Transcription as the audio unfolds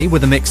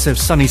with a mix of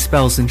sunny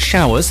spells and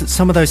showers,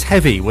 some of those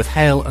heavy with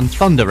hail and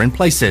thunder in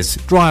places.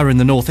 Drier in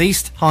the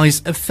northeast,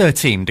 highs of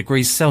 13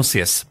 degrees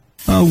Celsius.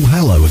 Oh,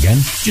 hello again.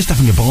 Just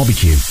having a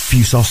barbecue. A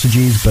few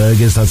sausages,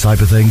 burgers, that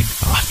type of thing.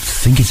 I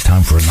think it's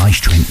time for a nice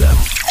drink, though.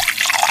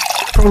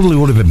 Probably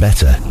would have been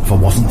better if I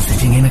wasn't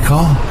sitting in a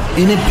car,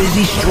 in a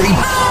busy street.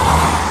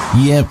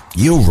 Yeah,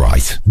 you're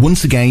right.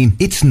 Once again,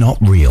 it's not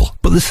real.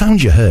 But the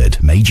sounds you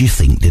heard made you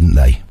think, didn't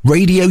they?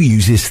 Radio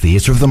uses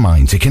theatre of the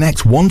mind to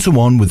connect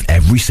one-to-one with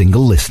every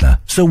single listener.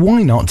 So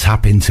why not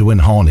tap into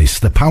and harness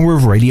the power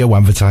of radio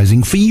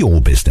advertising for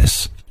your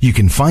business? You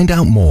can find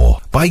out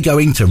more by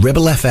going to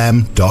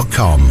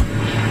ribblefm.com.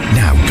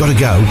 Now, gotta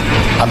go.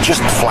 I'm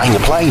just flying a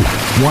plane.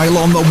 While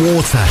on the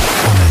water,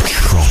 on a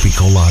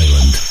tropical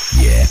island.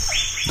 Yeah,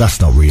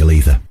 that's not real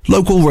either.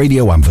 Local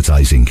radio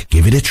advertising.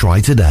 Give it a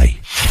try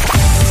today.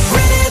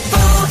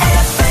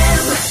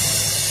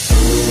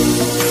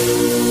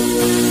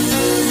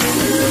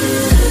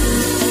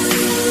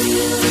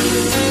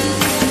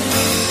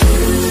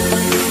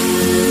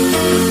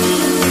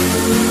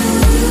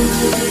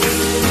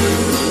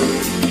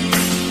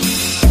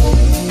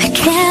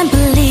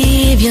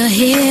 You're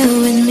here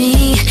with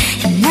me,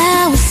 and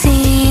now it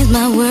seems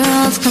my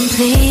world's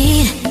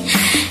complete,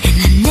 and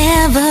I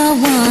never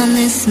want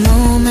this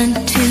moment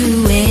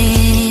to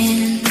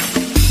end.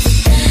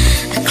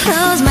 I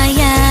close my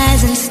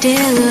eyes and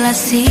still I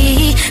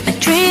see my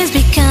dreams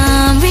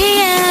become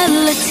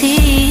reality,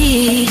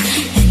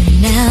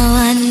 and now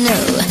I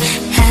know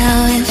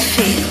how it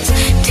feels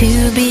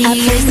to be. I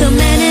pray so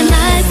many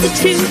lies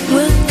that you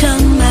would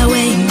come my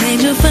way, an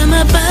angel from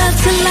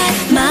above to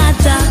light my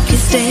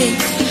darkest day.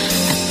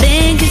 I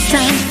think it's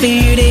time for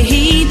you to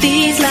heed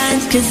these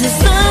lines, 'cause there's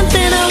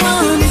something I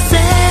wanna say.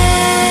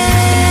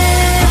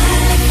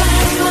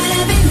 Find what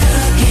I've been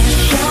looking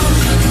for.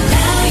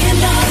 Now you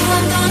know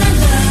I'm gonna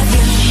love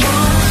you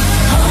more.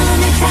 Hold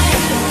me tight,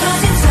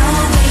 'cause it's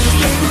always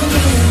been you.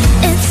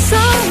 It's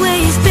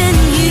always been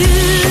you.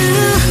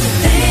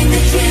 Think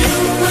that you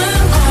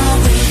were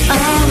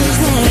always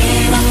there. Be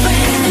my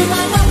friend and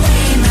wipe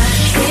away my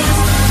tears.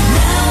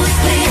 Now it's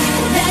clear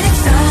that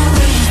it's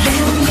always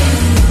been you.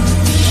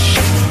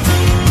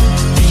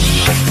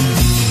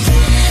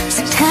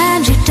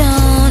 Sometimes you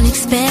don't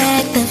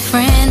expect that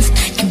friends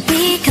can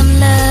become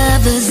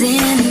lovers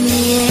in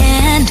the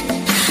end.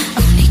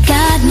 Only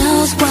God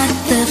knows what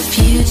the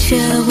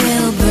future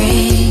will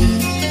bring.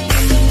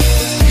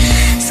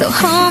 So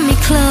hold me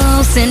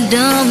close and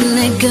don't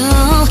let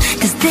go,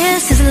 'cause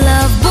this is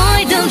love,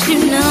 boy, don't you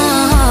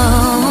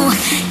know?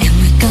 And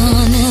we're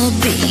gonna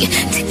be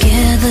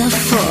together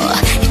for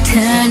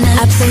eternity.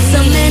 I pray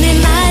so many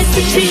nights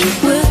that you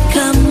will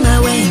come my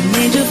way, an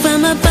angel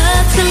from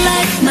above to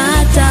light my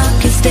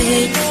darkest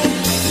day.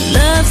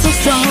 Love so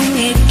strong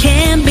it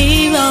can't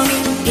be wrong.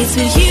 It's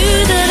with you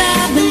that I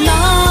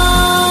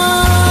belong.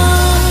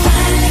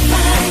 Find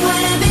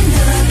what I've been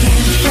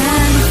looking for.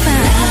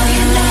 Now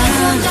you know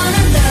I'm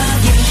gonna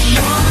love you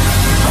more.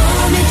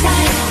 Hold me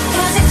tight,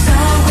 'cause it's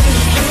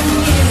always been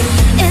you.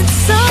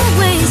 It's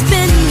always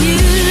been you.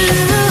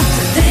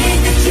 Think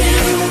that you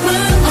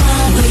were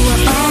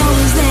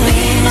always there. Be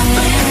my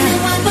friend and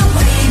wipe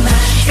away my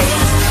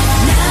tears.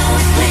 Now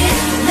it's clear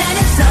that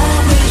it's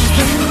always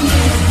been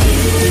you.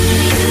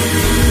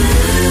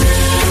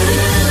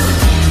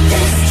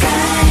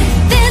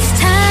 This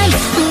time,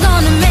 I'm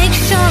gonna make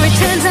sure it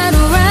turns out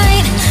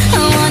alright.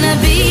 I wanna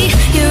be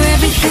your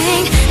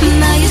everything,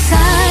 by your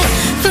side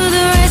for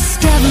the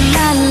rest of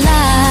my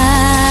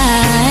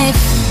life.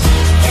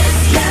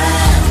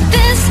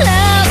 This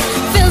love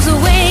feels the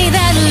way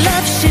that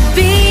love should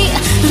be.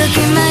 Look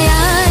in my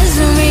eyes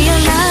and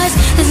realize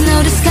there's no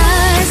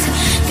disguise,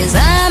 'cause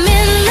I'm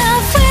in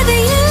love with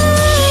you.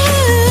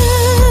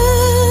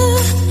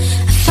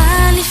 I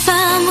finally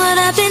found what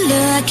I've been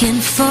looking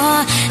for,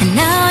 and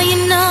now you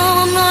know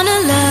I'm gonna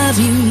love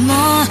you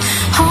more.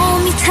 Hold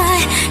me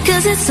tight,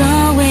 'cause it's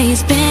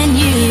always been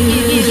you.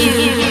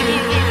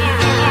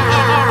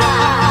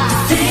 I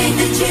think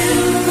that you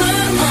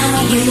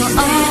were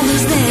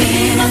always there.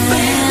 Be my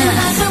friend,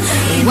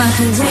 wipe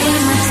away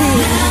my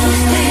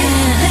tears.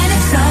 That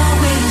it's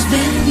always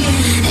been you.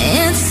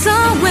 It's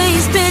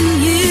always been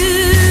you.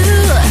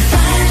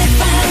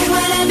 Find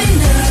what I've been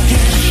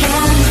looking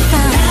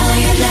for. Now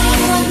you know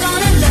I'm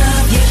gonna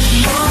love you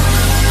more.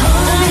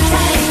 Hold me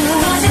tight,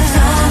 'cause it's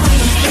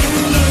always been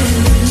you.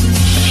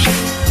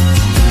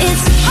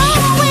 It's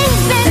always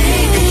been you.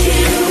 Think that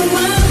you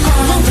were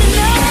always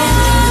there.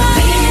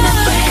 Be my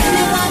friend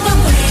and wipe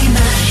away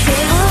my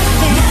tears.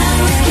 Now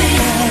it's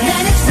clear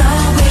that it's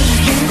always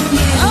been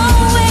you.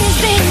 Always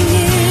been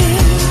you.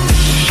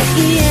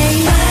 Yeah,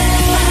 yeah.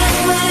 Find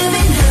what I've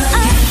been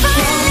looking for.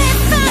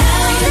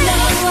 Now you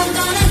know I'm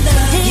gonna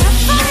love you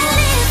more.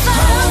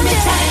 Hold me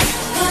tight,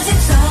 'cause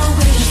it's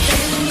always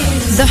been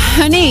you. The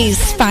Honeys,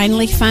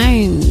 Finally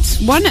Found.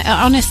 One,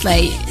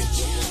 honestly,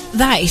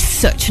 that is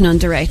such an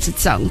underrated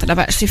song that I've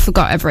actually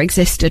forgot ever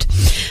existed.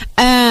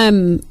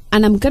 And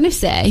I'm going to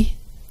say,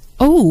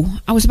 I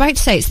was about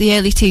to say it's the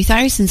early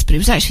 2000s, but it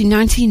was actually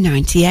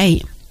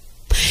 1998.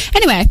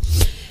 Anyway,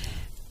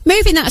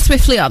 moving that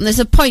swiftly on, there's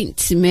a point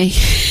to me.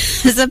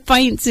 There's a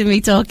point to me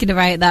talking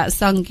about that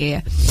song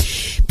here.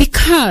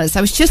 Because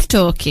I was just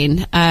talking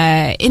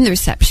in the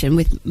reception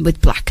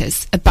with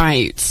Blackers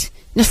about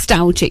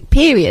nostalgic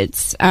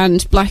periods,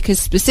 and Blackers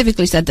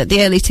specifically said that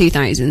the early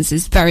 2000s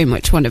is very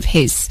much one of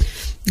his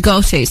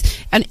go-tos.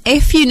 And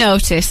if you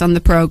notice on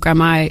the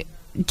programme, I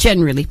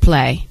generally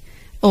play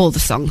all the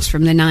songs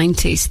from the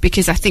 90s,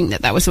 because I think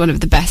that was one of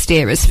the best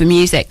eras for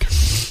music.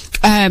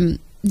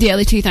 The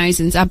early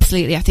 2000s,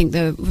 absolutely, I think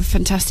they were a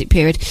fantastic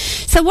period.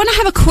 So I want to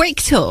have a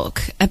quick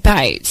talk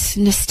about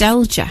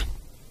nostalgia.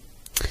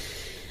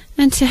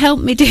 And to help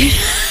me do...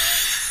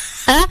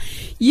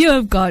 You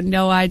have got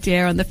no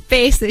idea on the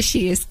face that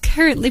she is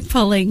currently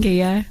pulling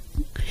here.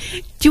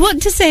 Do you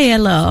want to say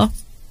hello?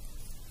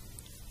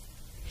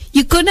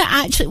 You're going to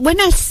actually...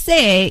 When I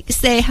say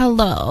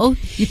hello...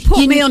 You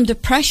put me under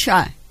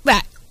pressure.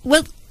 Right,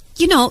 well...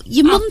 You know,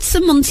 you're months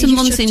and months and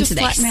months into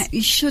this.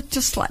 You should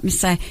just let me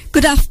say,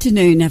 good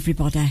afternoon,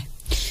 everybody.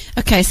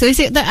 Okay, so is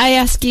it that I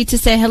ask you to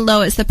say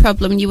hello, it's the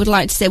problem, and would you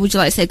like to say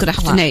good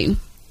afternoon?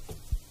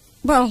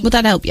 Well... Would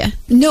that help you?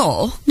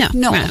 No.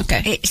 Right,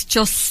 okay. It's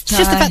just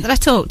the fact that I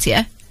talked to you.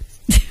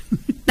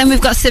 Then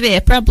we've got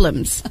severe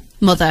problems,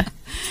 mother.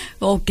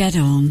 Oh, get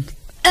on.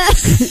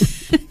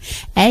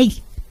 Hey.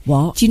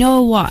 What? Do you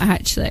know what,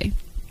 actually?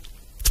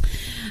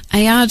 I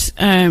had...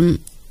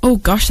 oh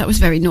gosh, that was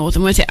very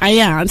northern, wasn't it?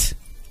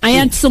 I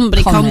had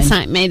somebody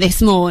contact me this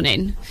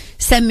morning,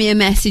 send me a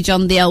message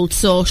on the old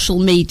social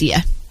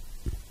media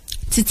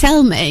to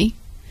tell me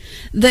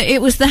that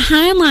it was the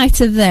highlight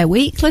of their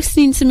week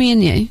listening to me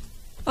and you.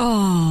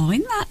 Oh,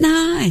 isn't that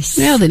nice?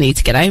 Well, they need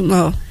to get out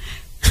more.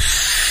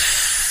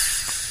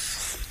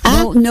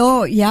 Well,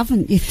 no, you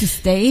haven't. You have to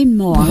stay in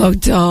more. Oh,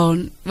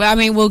 don't. Well, I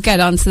mean, we'll get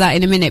on to that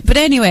in a minute. But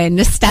anyway,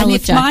 nostalgia. And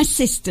if my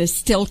sister's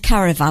still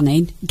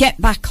caravanning, get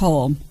back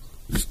home.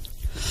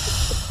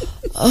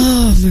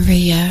 Oh,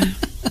 Maria.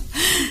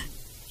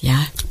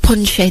 Yeah.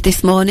 Punchy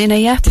this morning, are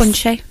you?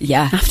 Punchy?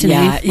 Yeah.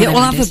 Afternoon. Yeah.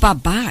 We'll have a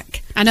bad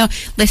back. I know.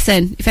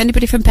 Listen, if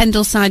anybody from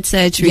Pendleside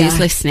Surgery is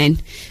listening,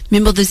 my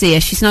mother's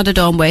here. She's not at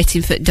home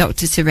waiting for the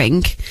doctor to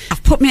ring.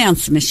 I've put my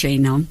answer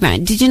machine on.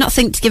 Right. Did you not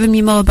think to give him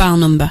your mobile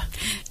number?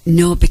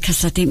 No,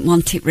 because I didn't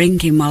want it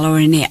ringing while I were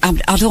in here.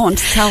 I don't want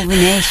to tell the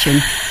nation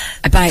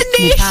about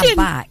my bad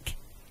back.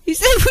 You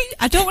said,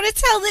 I don't want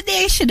to tell the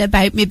nation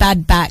about my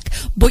bad back,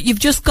 but you've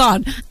just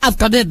gone, I've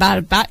got a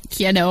bad back,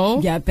 you know.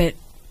 Yeah, but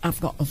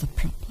I've got other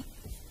problems.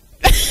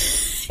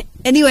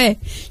 Anyway,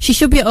 she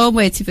should be at home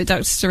waiting for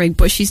Dr. to ring,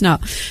 but she's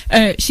not.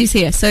 She's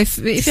here. So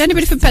if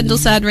anybody from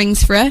Pendleside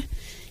rings for her,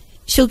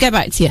 she'll get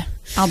back to you.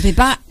 I'll be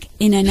back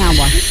in an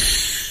hour.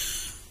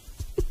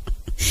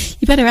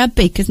 You better add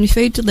B, because my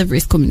food delivery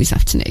is coming this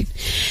afternoon.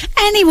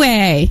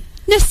 Anyway...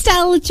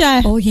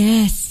 Nostalgia. Oh,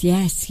 yes.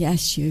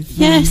 You've...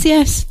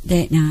 Yes.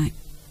 Date night.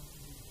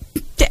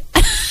 Date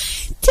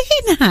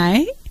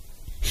night?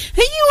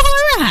 Are you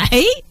all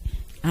right?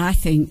 I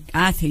think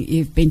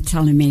you've been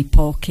telling me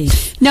porky.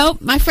 No,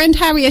 my friend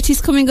Harriet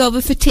is coming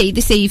over for tea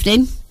this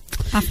evening.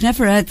 I've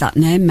never heard that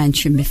name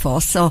mentioned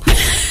before, so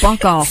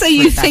bog off. So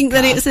you think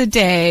that it's a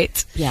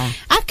date? Yeah.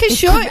 I can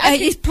show you.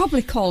 It's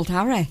probably called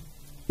Harry.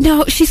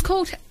 No, she's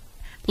called...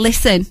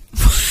 Listen...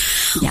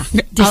 Yeah,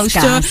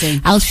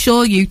 disguising. I'll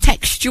show you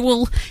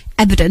textual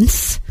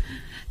evidence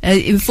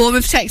in form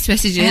of text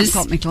messages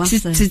got my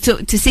glasses.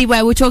 to see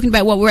where we're talking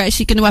about what we're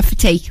actually going to have for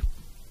tea.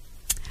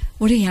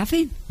 What are you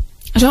having?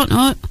 I don't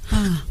know.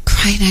 Oh.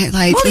 Crying out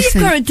loud. Well,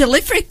 listen. You've got a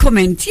delivery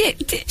coming.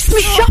 It's my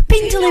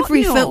shopping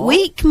delivery for a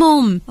week,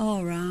 Mum.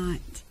 All right.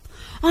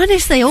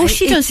 Honestly, all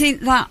she does...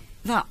 Isn't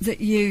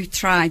that you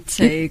tried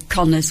to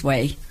Connor's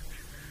Way?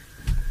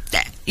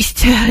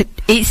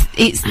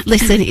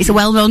 Listen, it's a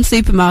well-known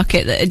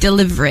supermarket that are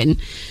delivering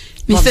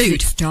me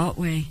food. Start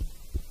with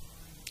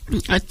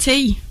a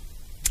tea.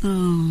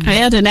 Oh, I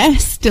had an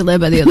S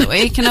deliver the other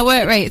week, and I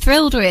weren't right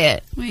thrilled with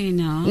it. Well, you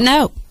know.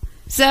 No,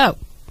 so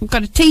I've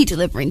got a tea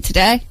delivering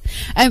today.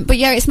 But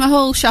yeah, it's my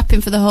whole shopping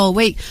for the whole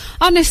week.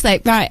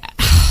 Honestly, right.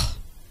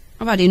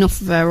 I've had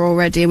enough of her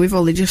already, and we've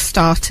only just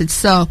started.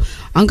 So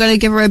I'm going to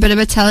give her a bit of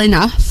a telling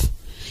off.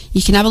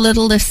 You can have a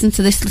little listen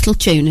to this little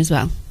tune as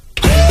well.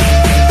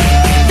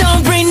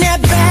 Don't bring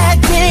that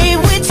bad day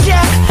with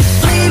ya.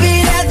 Leave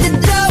it at the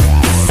door.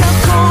 So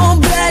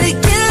cold-blooded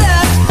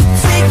killer.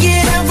 Take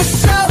it out for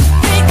show.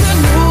 Make a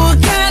new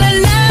kind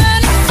of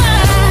 9 to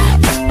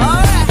 5.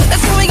 Alright,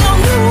 that's what we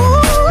gon' do.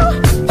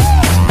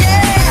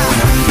 Yeah.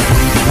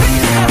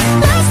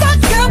 Let's not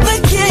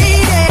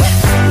complicate it.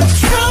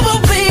 Trouble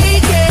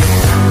begin.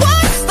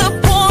 What's the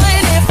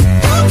point if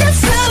you can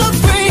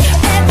celebrate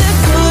and the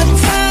good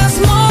times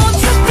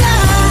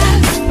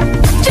multiply?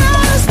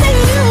 Just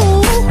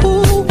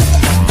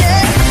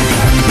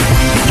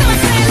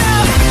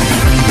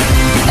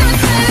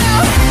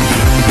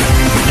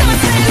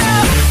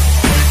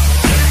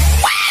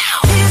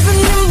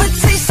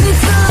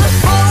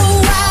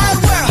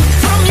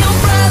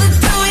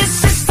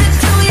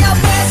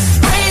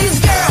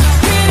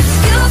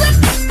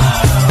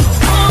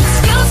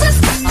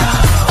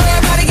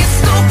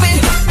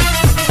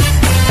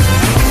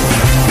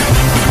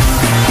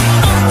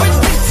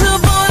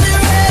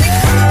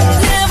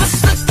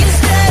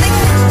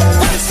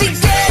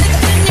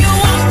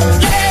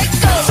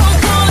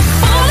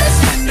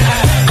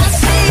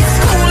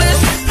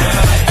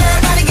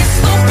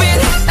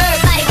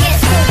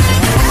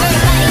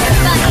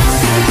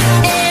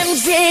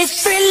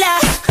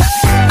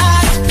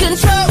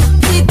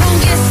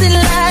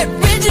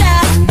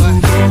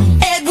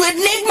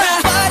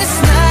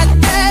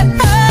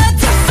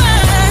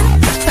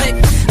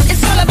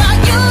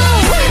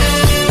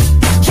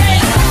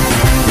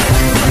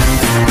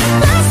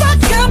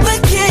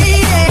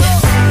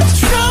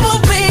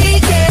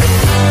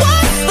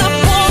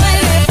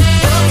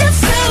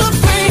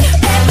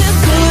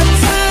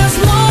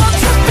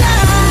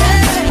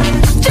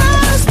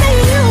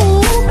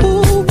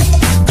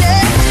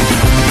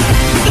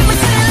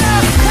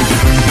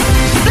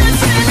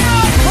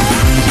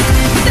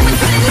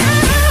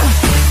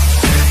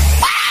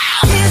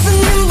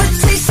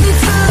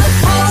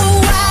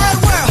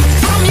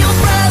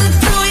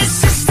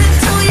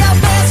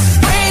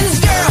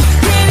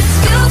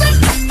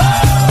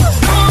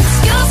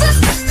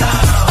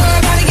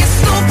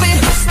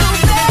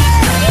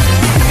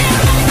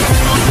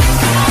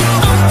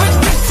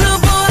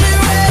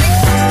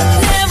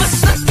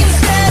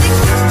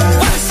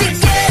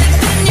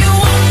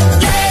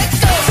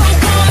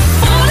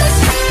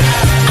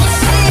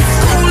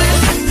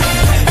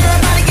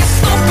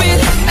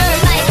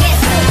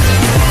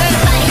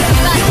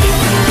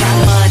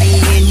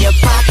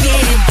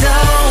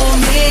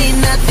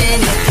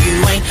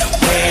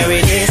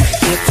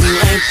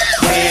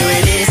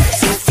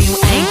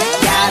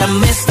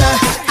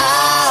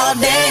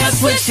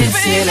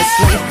till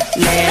asleep.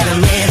 Let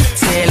him in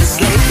till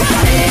asleep.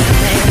 Let him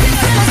in.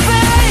 Feel us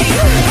babe.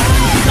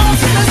 Don't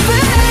feel us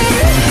babe.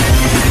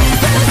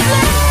 Feel us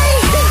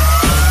babe.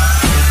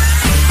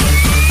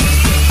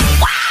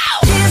 Wow.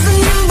 Here's an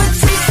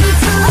invitation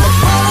to the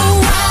whole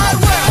wide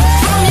world.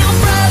 From your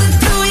brother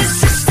to your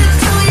sister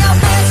to your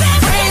best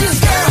friend's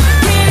girl.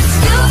 We're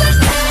exclusive.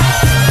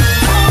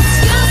 Oh,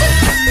 exclusive.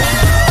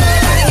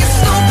 Everybody gets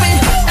stupid.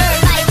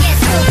 Everybody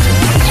gets stupid.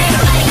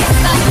 Everybody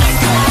gets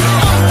stupid.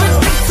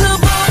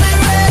 Unpredictable and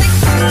ready.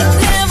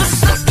 Never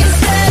stuck and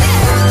steady.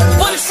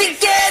 Once you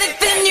get it,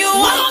 then you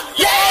won't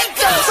let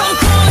go. So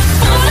come on,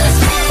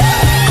 everybody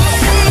gets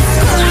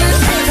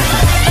stupid.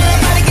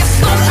 Everybody gets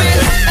stupid.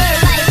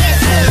 Everybody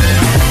gets stupid.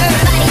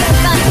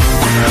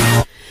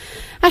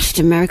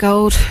 Ashton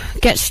Marigold,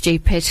 Get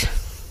Stupid.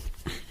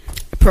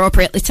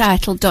 Appropriately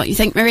titled, don't you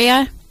think,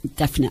 Maria?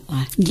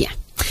 Definitely. Yeah.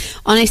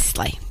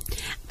 Honestly,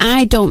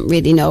 I don't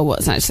really know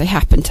what's actually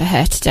happened to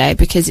her today,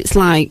 because it's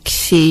like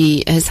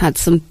she has had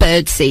some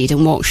birdseed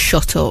and won't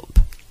shut up.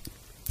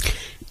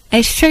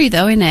 It's true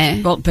though, isn't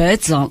it? But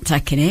birds aren't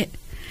taking it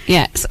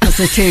Yes. because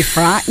they're too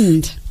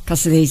frightened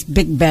because of these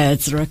big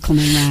birds that are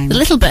coming round. The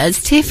little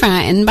bird's too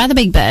frightened by the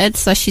big bird,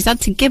 so she's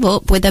had to give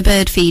up with a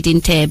bird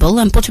feeding table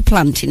and put a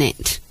plant in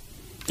it.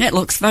 It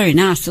looks very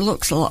nice. It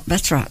looks a lot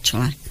better,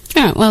 actually.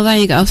 Oh, well, there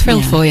you go.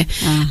 Thrilled Yeah. for you.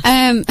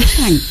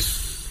 Thanks.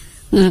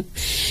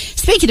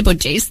 Speaking of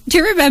budgies, do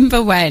you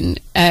remember when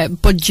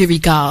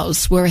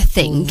budgerigars were a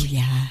thing? Oh,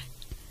 yeah.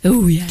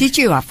 Oh, yeah. Did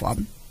you have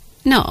one?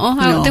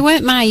 No, they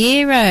weren't my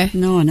era.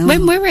 No.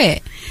 When were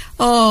it?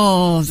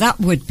 Oh, that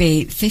would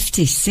be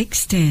 50s,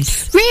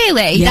 60s.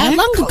 Really? That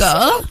long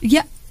ago?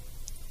 Yeah.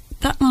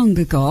 That long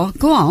ago.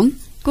 Go on.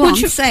 Go Would on,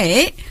 you-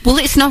 say it. Well,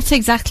 it's not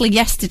exactly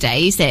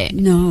yesterday, is it?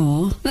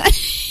 No.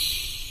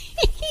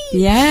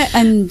 Yeah,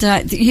 and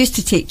they used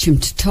to teach them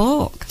to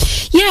talk.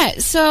 Yeah,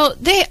 so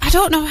I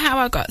don't know how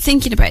I got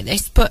thinking about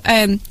this, but,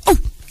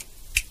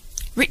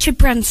 Richard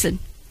Branson.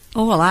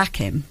 Oh, I like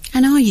him.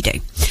 I know you do.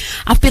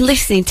 I've been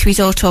listening to his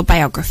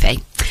autobiography,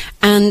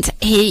 and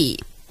he,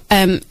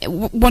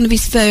 one of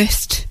his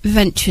first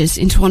ventures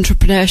into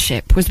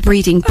entrepreneurship was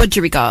breeding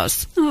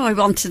budgerigars. Oh, I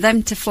wanted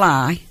them to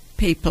fly.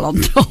 People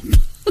on top.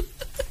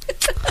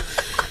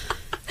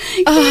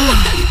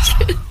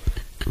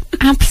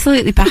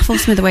 Absolutely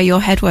baffles me the way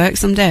your head works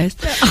some days.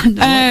 I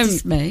know,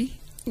 it's me.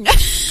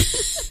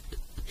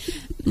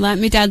 Like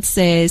my dad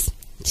says,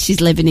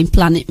 she's living in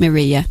Planet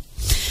Maria.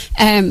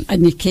 And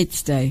your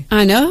kids do.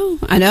 I know,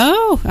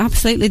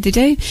 absolutely they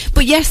do.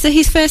 But yes, so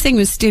his first thing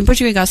was doing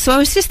budgerigars. So I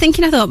was just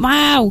thinking, I thought,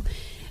 wow,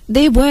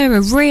 they were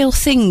a real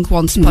thing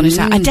once upon a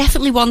time. I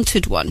definitely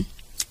wanted one.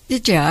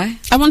 Did you? I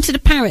wanted a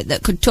parrot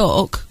that could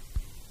talk.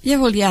 Yeah,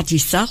 well, you had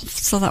yourself,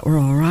 so that were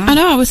all right. I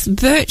know, I was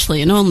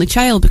virtually an only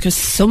child because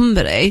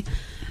somebody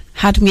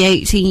had me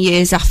 18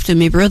 years after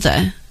my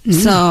brother.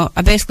 So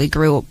I basically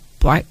grew up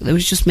like there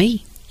was just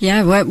me.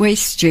 Yeah, weren't we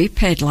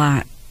stupid,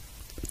 like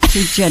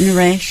 2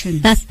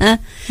 generations? Eh?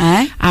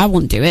 I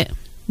wouldn't do it.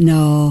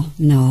 No,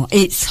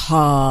 it's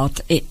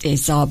hard. It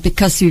is hard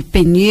because you've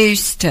been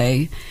used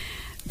to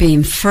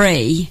being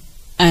free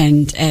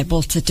and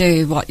able to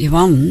do what you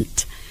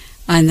want,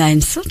 and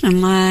then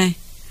suddenly,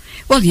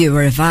 well, you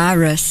were a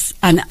virus,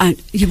 and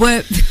you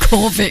weren't the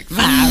COVID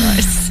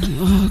virus.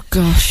 Oh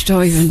gosh,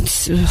 don't even.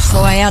 So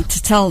I had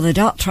to tell the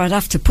doctor I'd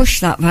have to push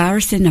that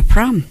virus in a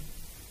pram.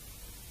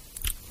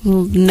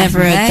 Well, never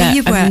And heard there that.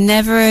 you were. I've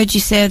never heard you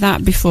say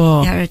that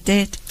before. Yeah, I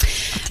did.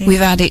 We've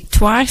had it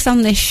twice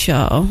on this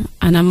show,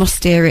 and I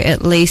must hear it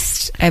at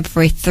least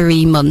every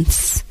 3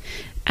 months.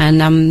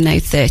 And I'm now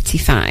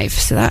 35,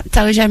 so that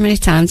tells you how many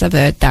times I've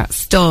heard that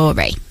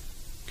story.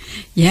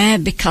 Yeah,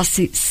 because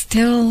it's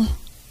still,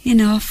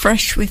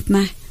 fresh with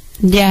me.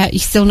 Yeah, you're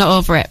still not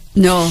over it.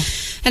 No.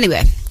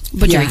 Anyway,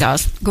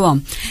 budgerigars. Go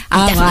on.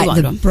 I Definitely like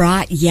wanted the one.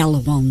 bright yellow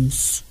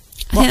ones.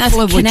 I think that's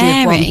colour would you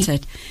have canary.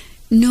 wanted?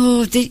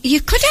 No, you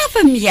could have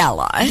them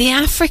yellow. The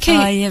African,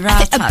 Oh, you're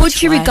right, a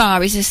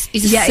budgerigar is a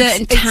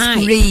certain type.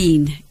 It's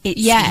green. It's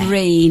Yeah.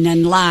 green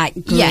and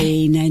light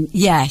green, and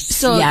yes.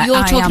 So yeah, you're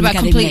I talking am about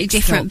getting completely mixed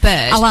different up.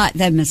 birds. I like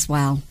them as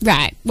well.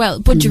 Right.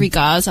 Well,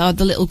 budgerigars are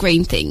the little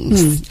green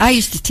things. I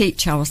used to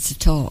teach ours to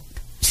talk.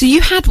 So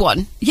you had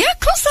one? Yeah, of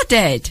course I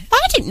did. I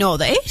didn't know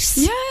this.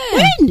 Yeah.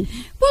 When?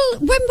 Well,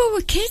 when we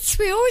were kids,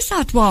 we always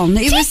had one.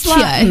 It Did was you?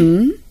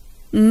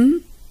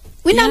 like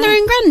With Yeah. Nana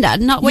and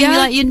Grandad, not when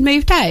Yeah. you'd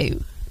moved out?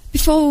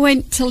 before we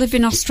went to live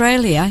in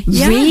Australia.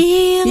 Yeah.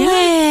 Really?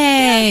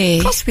 Yeah.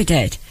 Of course we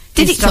did.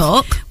 Did it Instead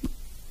of- talk?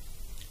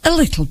 A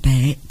little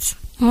bit.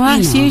 Oh,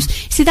 that's You know.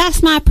 See,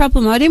 that's my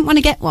problem. I didn't want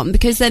to get one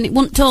because then it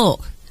wouldn't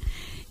talk.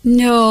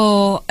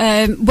 No,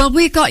 well,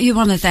 we got you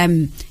one of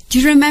them. Do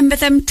you remember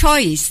them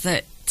toys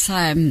that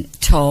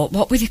talk?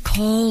 What were they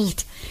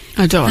called?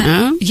 I don't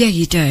know. Yeah,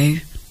 you do.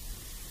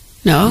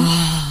 No.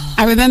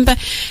 I remember,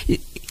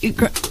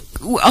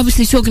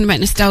 obviously talking about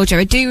nostalgia,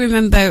 I do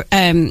remember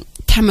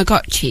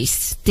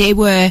Tamagotchis. They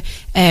were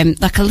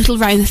like a little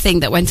round thing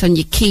that went on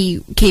your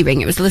key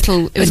ring. It was a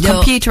little, it was a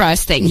No.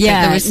 computerised thing.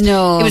 Yeah, There was,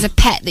 no. It was a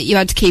pet that you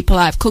had to keep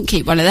alive. Couldn't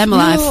keep one of them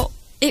alive. No,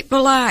 It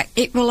were like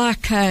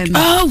Furby.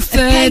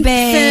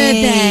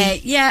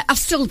 Yeah, I've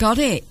still got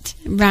it.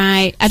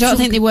 Right. I don't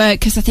think they work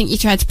because I think you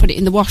tried to put it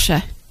in the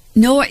washer.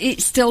 No,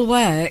 it still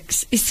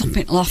works. It's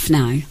something off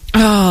now.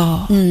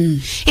 Oh.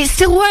 It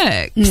still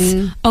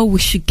works? Oh, we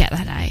should get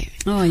that out.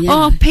 Oh, yeah.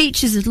 Oh,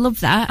 Peaches would love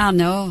that. I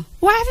know.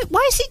 Why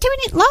is it doing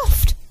it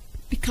loft?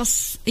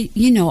 Because,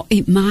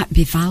 it might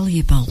be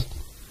valuable.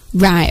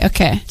 Right,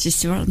 okay. Do you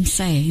see what I'm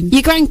saying?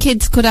 Your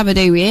grandkids could have a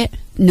do with it.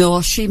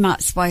 No, she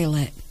might spoil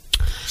it.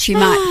 She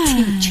might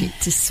teach it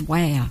to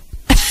swear.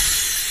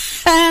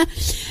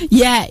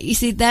 Yeah, you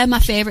see, they're my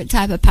favourite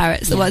type of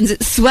parrots, the ones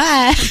that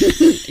swear.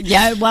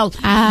 Yeah, well,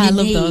 I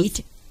love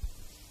those.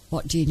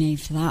 What do you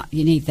need for that?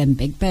 You need them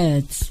big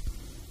birds.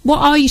 What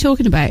are you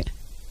talking about?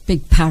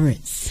 Big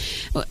parrots.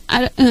 Well,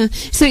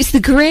 so it's the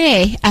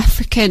grey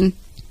African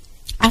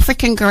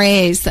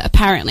greys that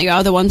apparently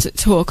are the ones that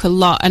talk a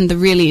lot and they're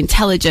really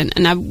intelligent.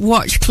 And I've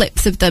watched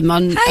clips of them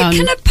on. How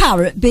can a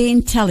parrot be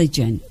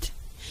intelligent?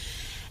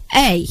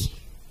 They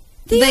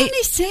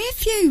only say a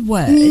few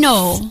words.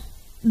 No.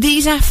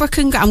 These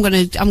African... I'm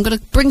gonna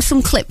bring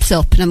some clips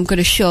up and I'm going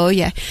to show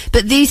you.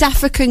 But these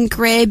African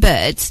grey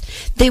birds,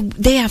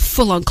 they have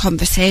full-on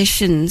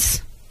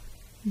conversations.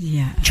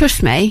 Yeah.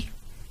 Trust me.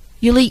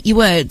 You'll eat your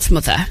words,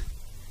 mother.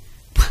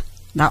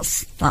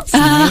 That's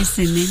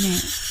amazing, isn't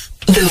it?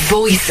 The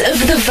Voice of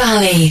the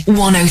Valley,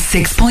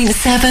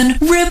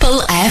 106.7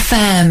 Ribble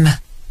FM.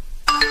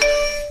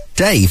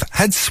 Dave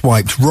had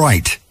swiped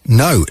right.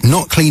 No,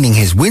 not cleaning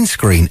his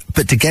windscreen,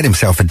 but to get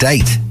himself a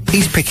date.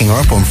 He's picking her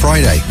up on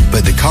Friday,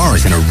 but the car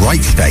is in a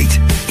right state.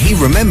 He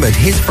remembered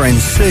his friend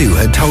Sue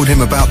had told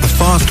him about the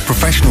fast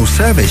professional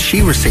service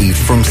she received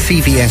from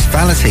CVS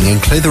Valeting in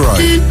Clitheroe.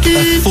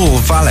 A full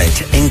valet,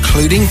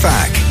 including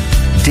vac,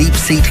 deep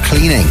seat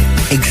cleaning,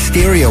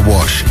 exterior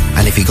wash,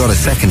 and if he got a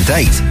second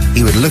date,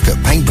 he would look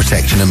at paint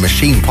protection and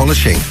machine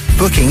polishing.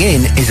 Booking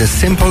in is a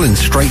simple and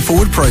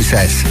straightforward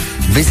process.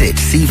 Visit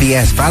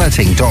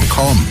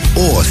cvsvaleting.com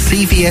or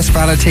CVS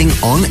Valeting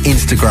on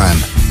Instagram.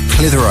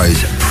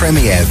 Clitheroe's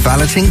premier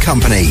valeting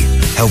company,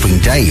 helping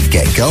Dave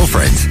get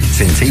girlfriends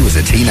since he was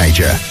a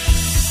teenager.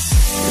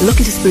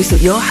 Looking to spruce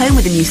up your home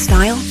with a new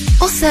style?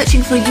 Or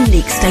searching for a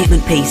unique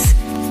statement piece?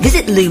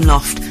 Visit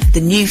Loomloft,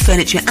 the new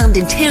furniture and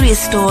interior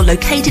store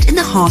located in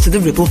the heart of the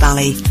Ribble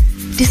Valley.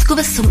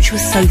 Discover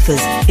sumptuous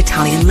sofas,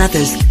 Italian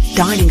leathers,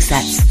 dining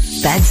sets,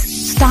 beds,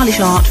 stylish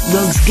art,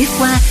 rugs,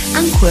 giftware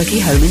and quirky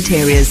home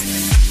interiors.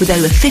 With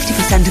over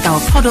 50% of our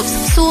products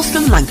sourced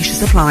from Lancashire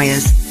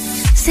suppliers.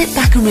 Sit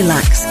back and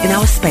relax in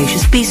our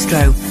spacious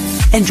bistro.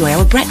 Enjoy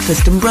our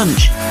breakfast and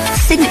brunch,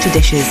 signature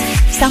dishes,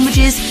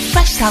 sandwiches,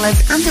 fresh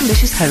salads and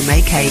delicious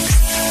homemade cakes.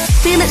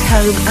 Feel at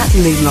home at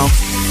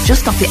Loomloft,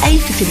 just off the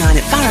A59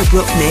 at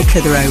Barrowbrook near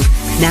Clitheroe.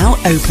 Now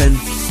open.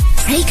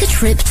 Take a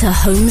trip to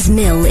Holmes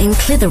Mill in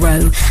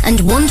Clitheroe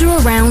and wander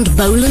around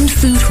Bowland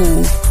Food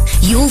Hall.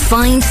 You'll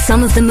find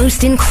some of the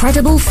most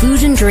incredible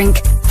food and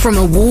drink from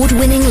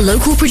award-winning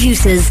local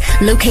producers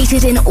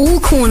located in all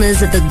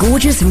corners of the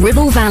gorgeous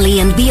Ribble Valley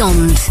and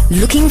beyond.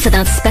 Looking for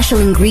that special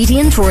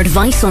ingredient or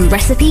advice on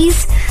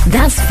recipes?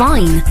 That's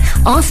fine.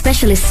 Our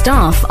specialist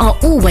staff are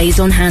always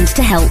on hand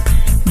to help.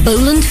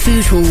 Bowland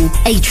Food Hall,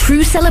 a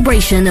true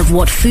celebration of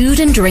what food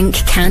and drink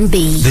can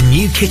be. The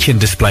new kitchen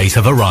displays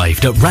have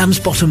arrived at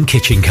Ramsbottom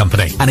Kitchen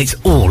Company, and it's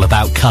all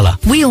about colour.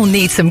 We all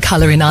need some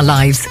colour in our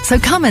lives, so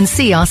come and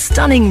see our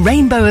stunning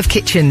rainbow of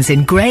kitchens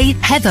in grey,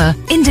 heather,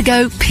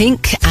 indigo,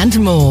 pink and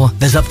more.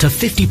 There's up to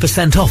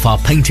 50% off our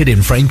painted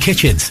in-frame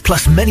kitchens,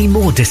 plus many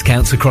more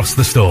discounts across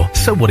the store.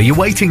 So what are you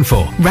waiting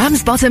for?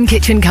 Ramsbottom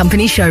Kitchen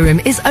Company showroom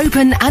is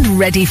open and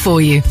ready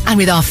for you. And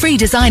with our free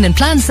design and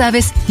plan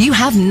service, you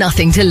have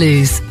nothing to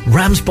lose.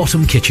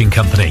 Ramsbottom Kitchen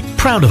Company.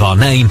 Proud of our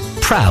name,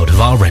 proud of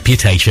our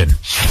reputation.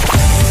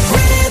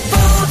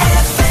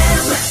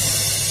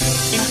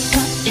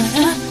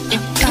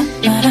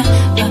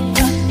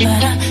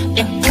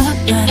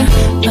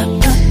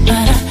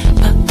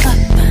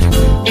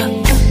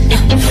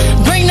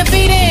 Bring the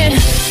beat in.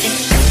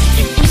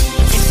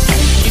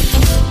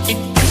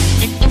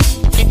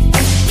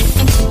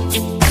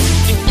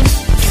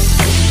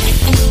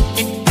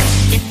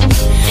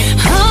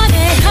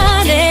 Honey,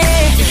 honey,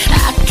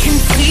 I can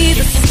see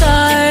the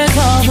stars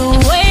all the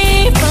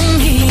way from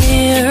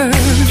here.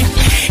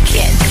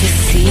 Can't you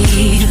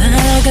see the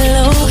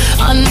glow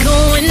on the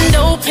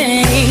window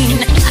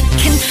pane? I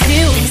can feel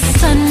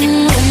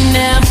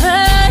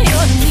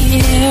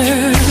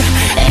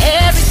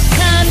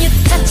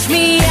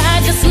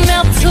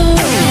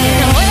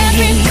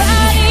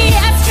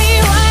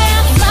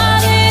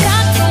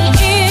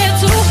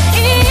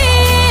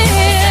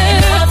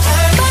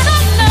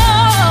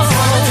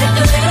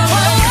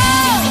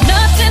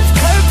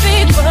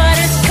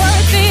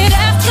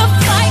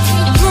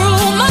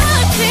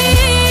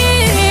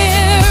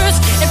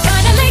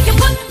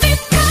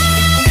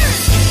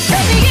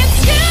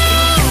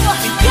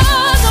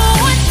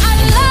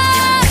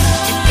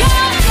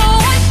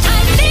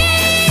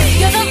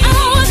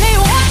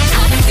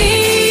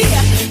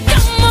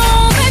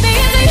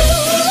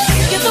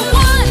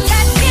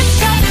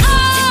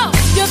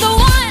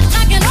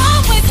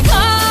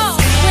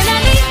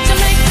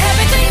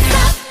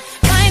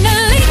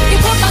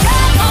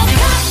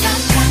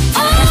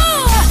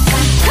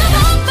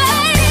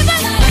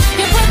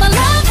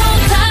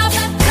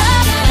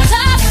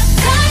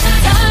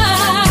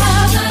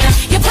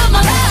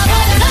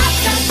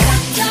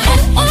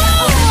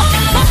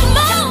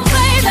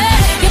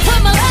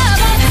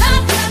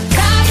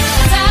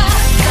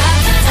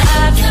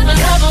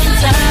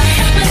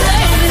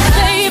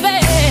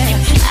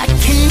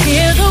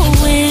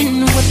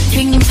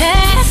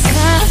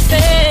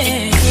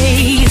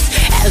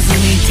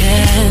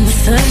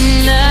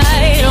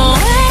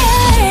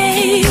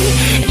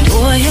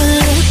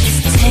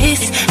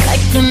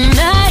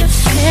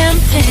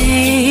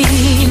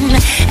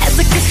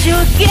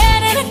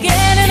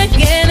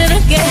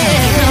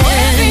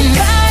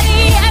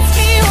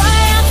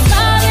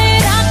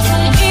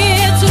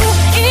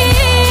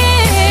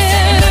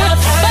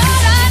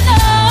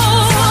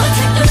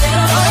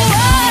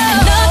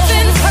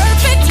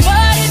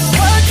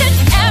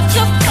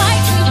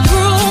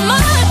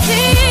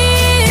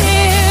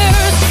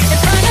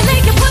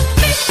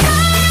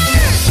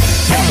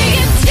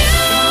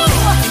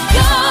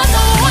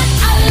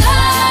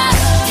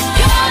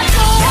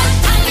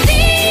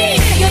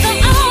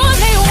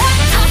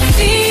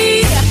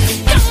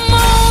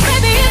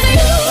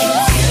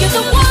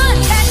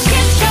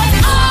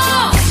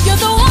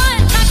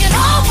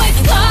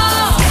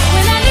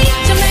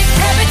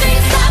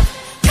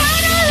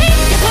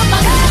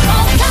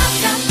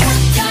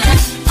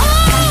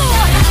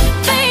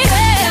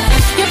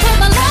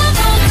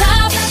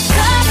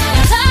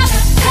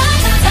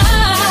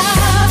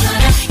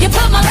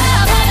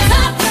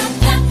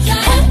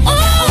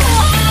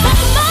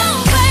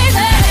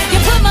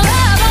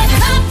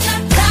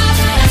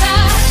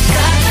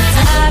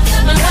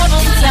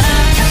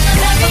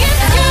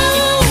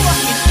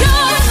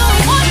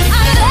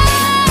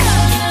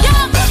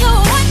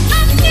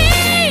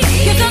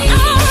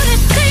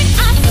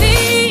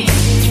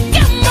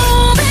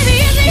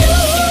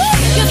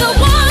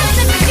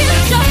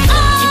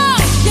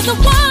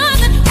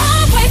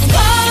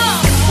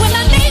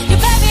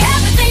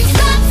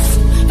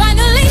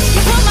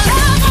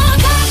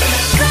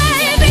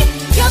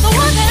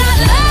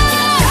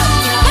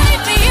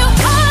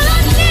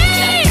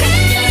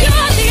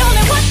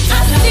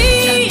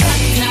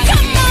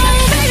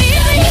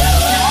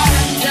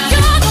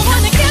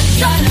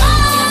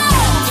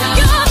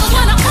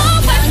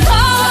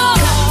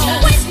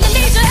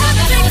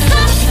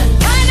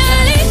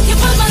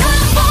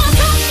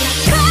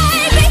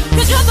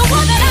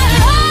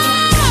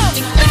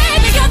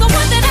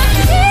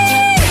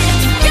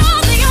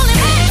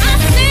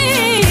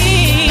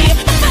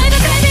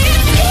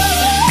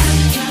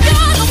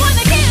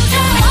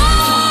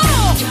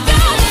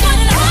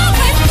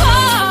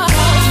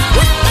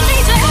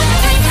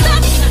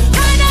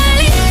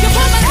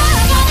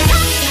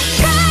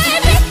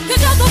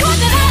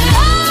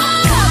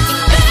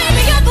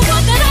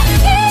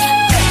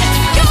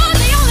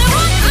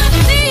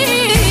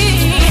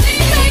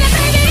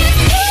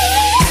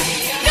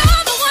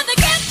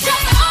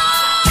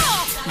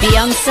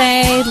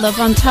Beyonce, Love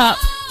on Top.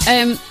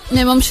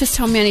 My mum's just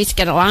told me I need to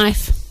get a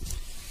life.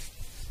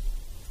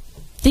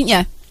 Didn't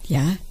you?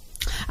 Yeah.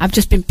 I've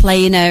just been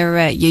playing her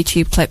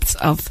YouTube clips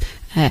of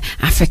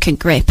African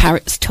grey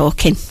parrots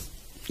talking.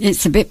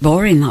 It's a bit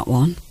boring, that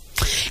one.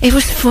 It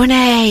was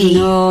funny.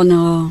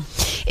 No.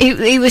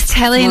 It was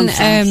telling...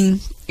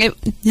 Nonsense.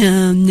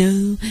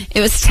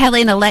 It was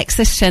telling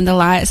Alexa to turn the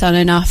lights on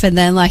and off, and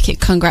then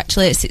it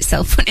congratulates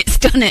itself when it's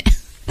done it.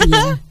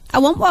 Yeah. I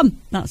want one.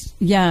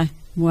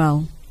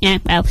 Well,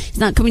 it's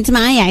not coming to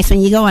my house when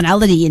you go on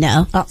holiday, you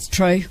know. that's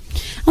true. I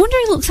wonder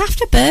who looks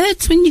after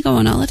birds when you go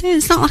on holiday.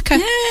 It's not like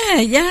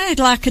a... Yeah,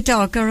 like a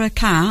dog or a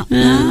cat.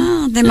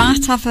 No, they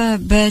might have a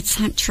bird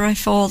sanctuary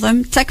for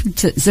them. Take them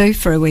to the zoo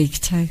for a week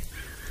too.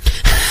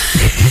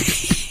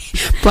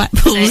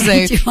 Blackpool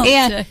Zoo. Do you want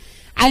Yeah. to?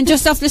 And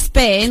just off the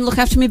Spain, look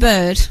after me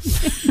bird.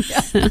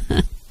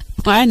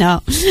 Why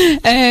not?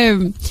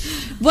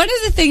 One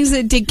of the things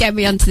that did get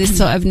me onto this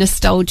sort of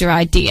nostalgia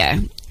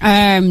idea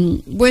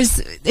was,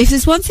 if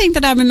there's one thing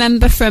that I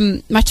remember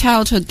from my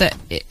childhood that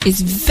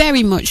is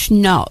very much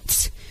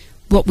not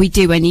what we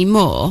do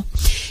anymore,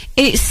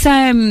 it's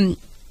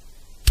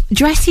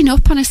dressing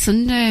up on a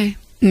Sunday.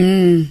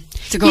 To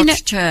go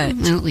to church.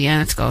 Well,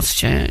 yeah, to go to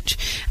church.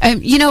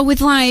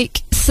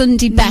 With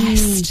Sunday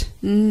best.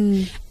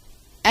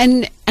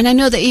 And I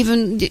know that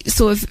even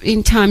sort of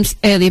in times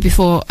earlier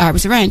before I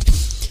was around,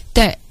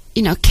 that,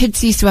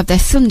 kids used to have their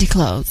Sunday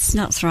clothes.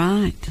 That's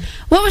right.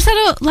 What was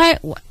that like?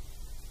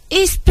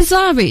 It's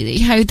bizarre, really,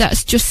 how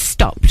that's just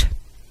stopped.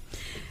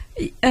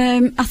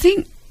 I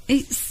think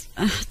it's...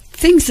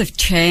 things have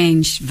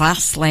changed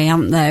vastly,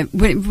 haven't they?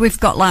 We've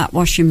got,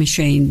 washing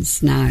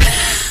machines now.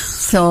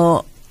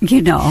 So...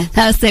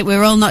 That's it.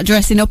 We're all not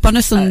dressing up on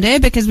a Sunday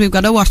because we've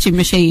got a washing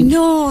machine.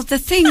 No, the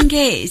thing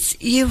is,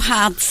 you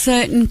had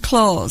certain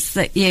clothes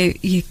that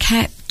you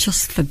kept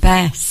just for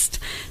best.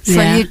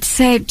 So you'd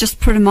say, just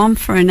put them on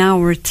for an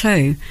hour or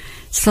two.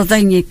 So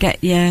then you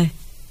get your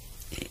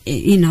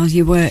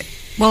work.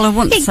 Well, I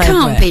wouldn't say it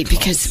can't be clothes.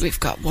 because we've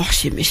got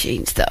washing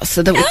machines, though,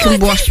 so that we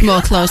can wash more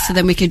clothes so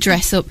then we can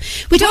dress up.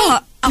 We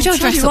don't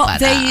dress up like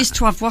that. They used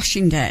to have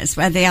washing days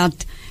where they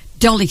had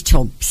dolly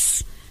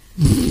tubs.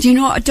 Do you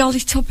know what a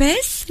dolly tub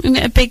is? Isn't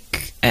it a big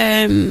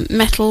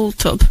metal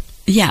tub?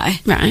 Yeah.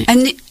 Right.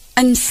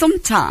 And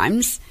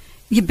sometimes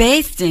you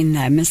bathed in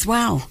them as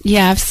well.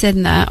 Yeah, I've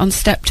seen that on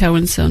Steptoe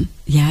and Son.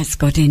 Yeah, it's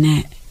good,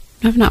 innit?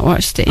 I've not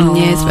watched it in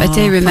years, but I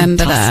do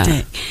remember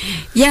fantastic. that.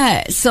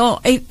 Yeah,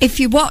 so if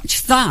you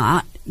watch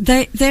that,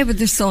 they were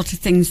the sort of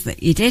things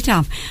that you did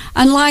have.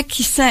 And like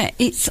you say,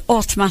 it's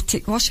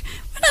automatic wash.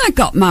 When I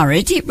got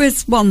married, it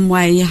was one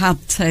way you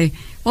had to...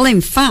 Well,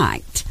 in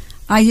fact...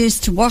 I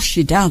used to wash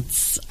your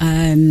dad's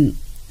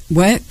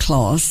work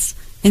clothes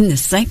in the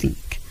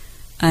sink,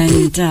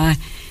 and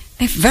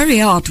it's very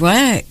hard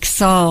work.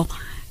 So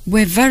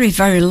we're very,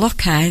 very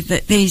lucky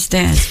that these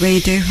days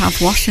we do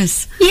have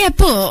washers. Yeah,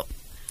 but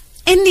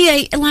in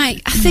the I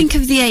think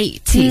of the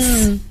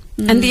 80s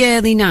and the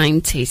early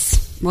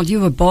 90s. Well, you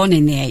were born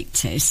in the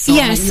 80s, so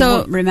yeah, you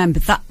won't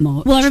remember that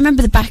much. Well, I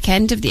remember the back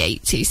end of the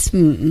 80s.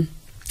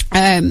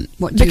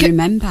 What do you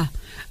remember?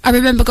 I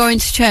remember going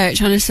to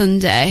church on a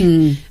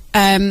Sunday.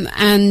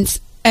 And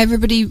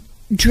everybody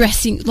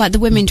dressing, the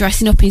women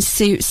dressing up in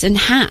suits and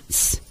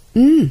hats.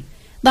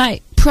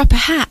 Like proper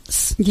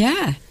hats.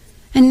 Yeah.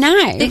 And now...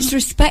 It's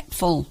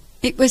respectful.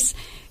 It was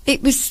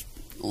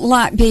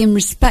like being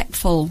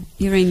respectful.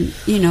 You're in,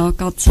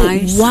 God's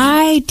house.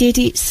 Why did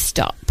it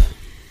stop?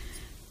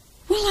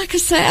 Well, like I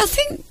say, I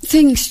think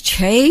things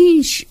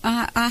change.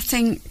 I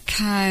think,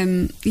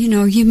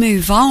 you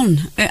move on.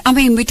 I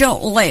mean, we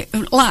don't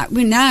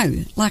we now,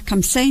 like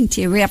I'm saying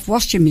to you, we have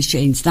washing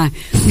machines now.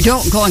 We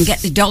don't go and get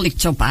the dolly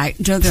tub out,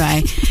 do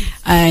they?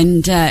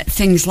 And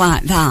things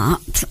like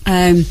that.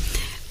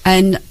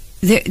 And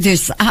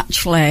there's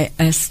actually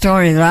a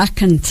story that I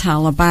can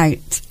tell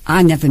about.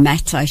 I never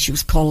met her. She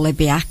was called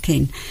Libby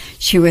Akin.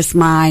 She was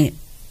my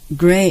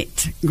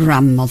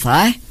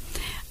great-grandmother.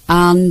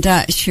 And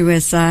she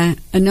was a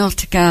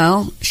naughty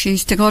girl. She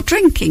used to go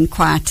drinking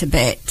quite a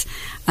bit.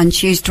 And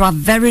she used to have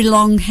very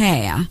long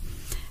hair.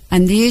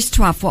 And they used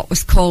to have what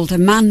was called a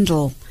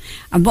mandel.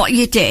 And what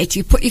you did,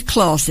 you put your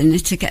clothes in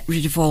it to get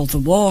rid of all the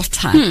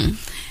water.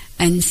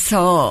 And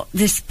so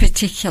this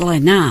particular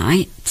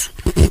night,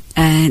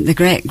 the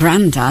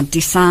great-granddad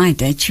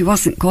decided she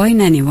wasn't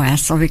going anywhere.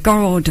 So we got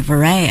hold of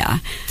her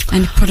hair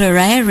and put her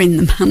hair in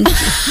the mandel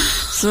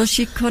so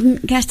she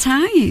couldn't get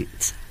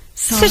out.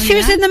 So she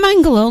was in the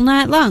mangle all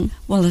night long?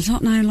 Well, I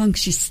don't know how long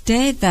she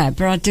stayed there,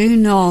 but I do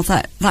know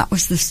that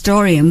was the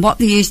story. And what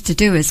they used to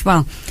do as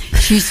well,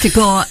 she used to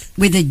go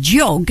with a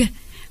jug,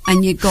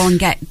 and you'd go and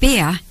get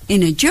beer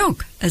in a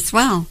jug as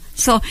well.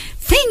 So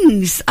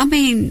things, I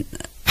mean,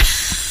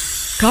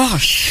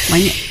 gosh.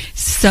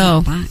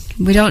 So,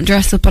 we don't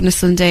dress up on a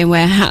Sunday and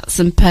wear hats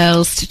and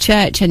pearls to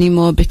church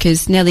anymore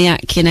because Nellie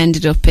Atkin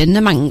ended up in the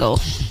mangle.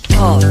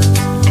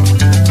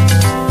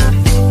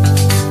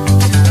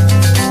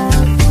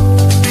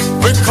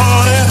 We're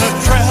caught in a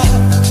trap.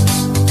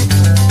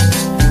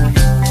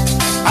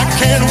 I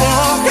can't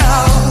walk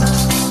out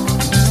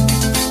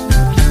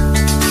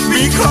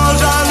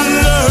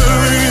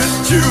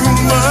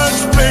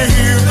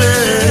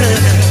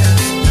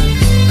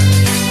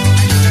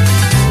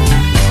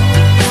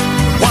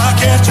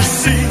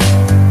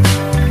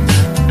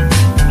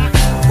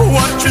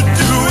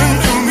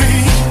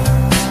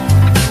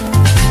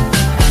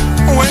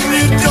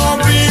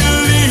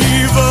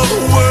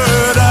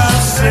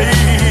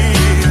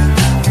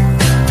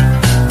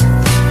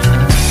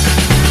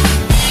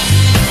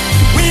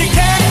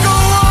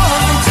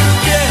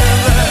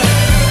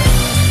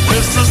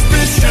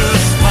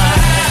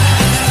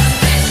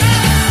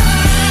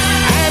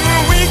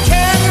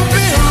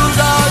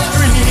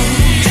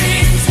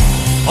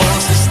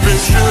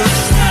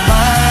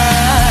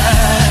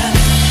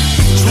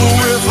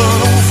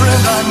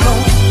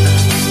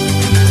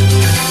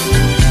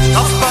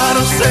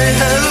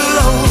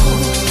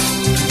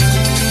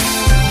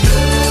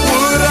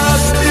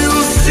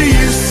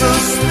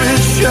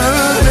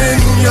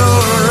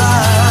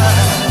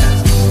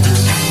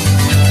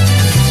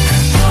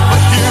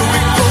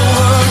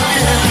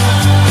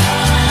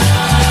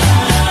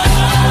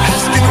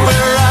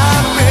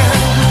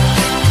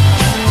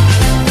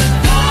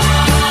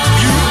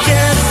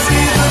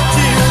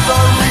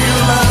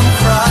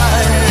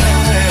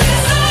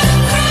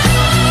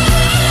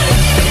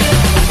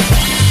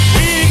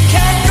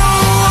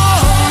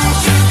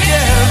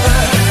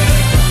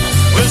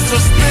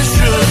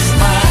suspicious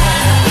mind.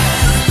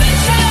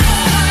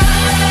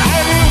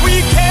 And we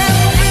can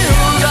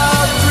build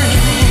our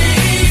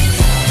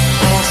dreams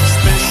on a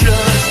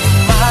suspicious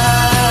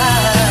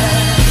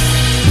mind.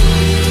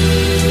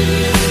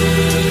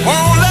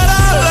 Won't let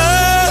our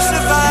love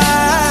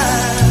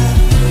survive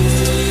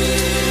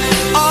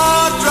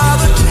or dry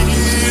the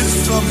tears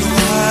from your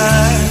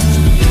eyes.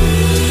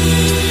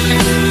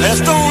 Let's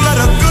don't let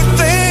a good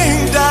thing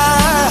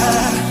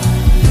die.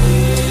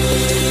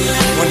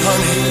 When,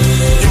 honey,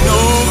 you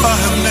know I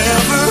have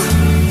never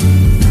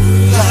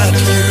lied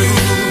to you.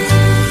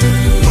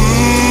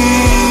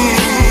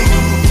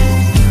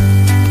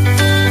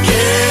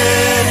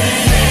 Yeah,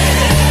 yeah.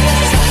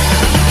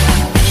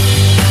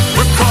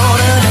 We're caught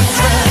in a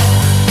trap.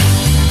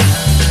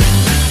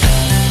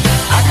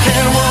 I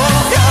can't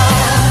walk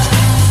out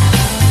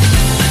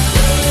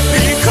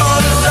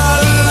because I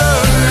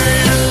love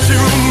you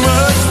too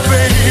much,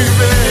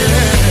 baby.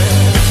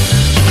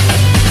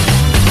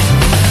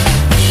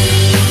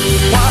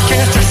 Why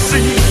can't you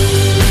see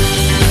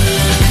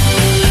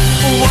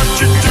what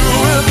you're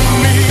doing to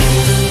me?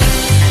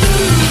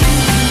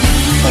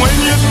 When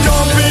you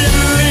don't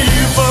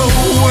believe a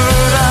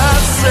word I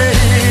say,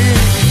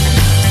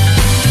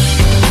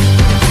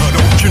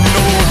 don't you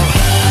know I'm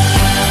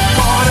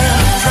caught in a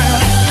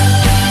trap?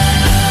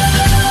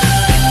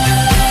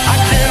 I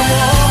can't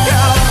walk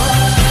out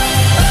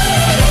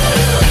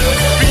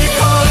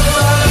because I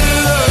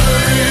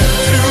love you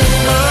too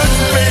much,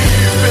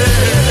 baby.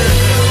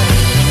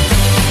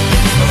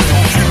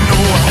 Don't you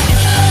know I'm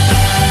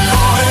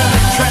caught in a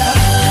trap?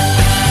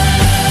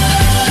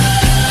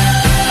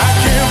 I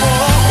can't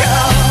walk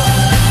out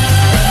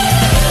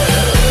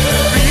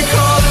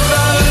because I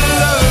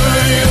love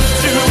you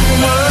too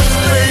much,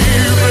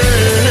 baby.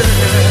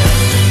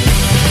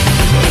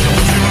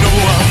 Don't you know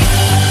I'm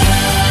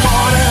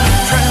caught in a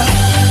trap?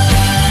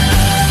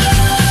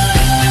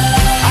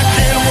 I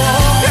can't walk out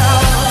because I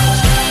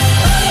love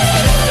you too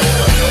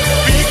much,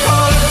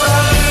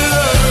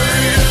 baby.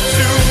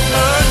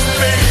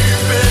 Don't you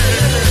know I'm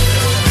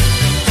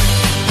caught in a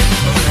trap?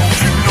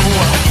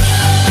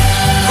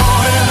 I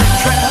can't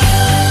walk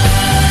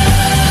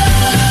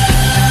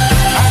out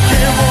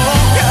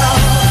because I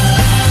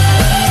love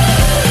you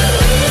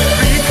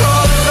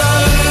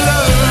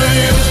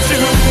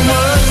too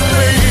much,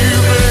 baby.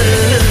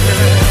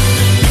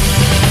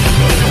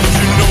 Don't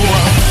you know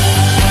I'm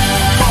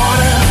caught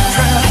in a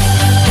trap?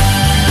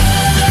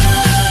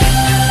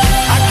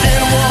 I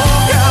can't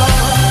walk out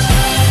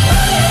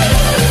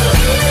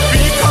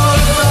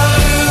because I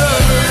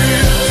love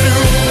you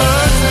too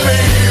much,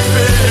 baby.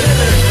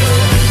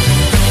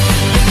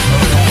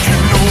 Don't you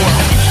know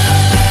I'm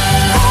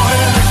caught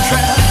in a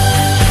trap?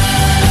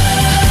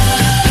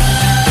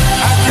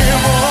 I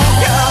can't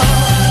walk out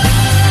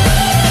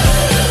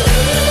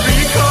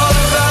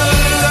because I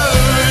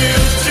love you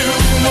too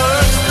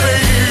much,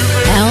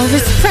 baby.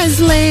 Elvis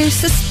Presley,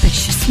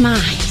 Suspicious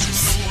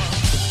Minds.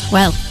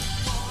 Well,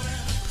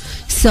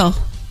 so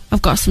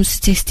I've got some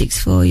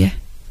statistics for you.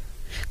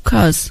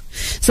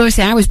 So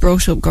obviously I was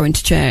brought up going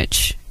to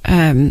church.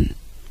 Well,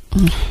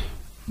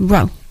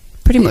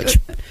 pretty much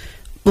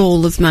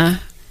all of my...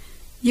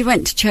 You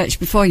went to church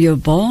before you were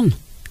born.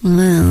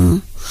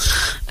 Well,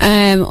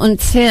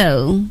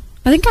 until...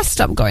 I think I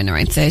stopped going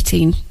around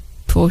 13,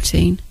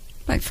 14.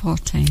 About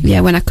 14.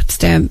 Yeah, when I could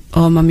stay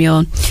home on my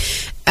own.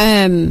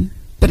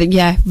 But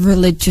yeah,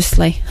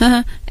 religiously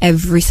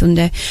every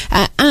Sunday.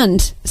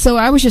 And so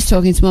I was just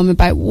talking to Mum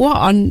about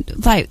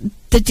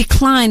the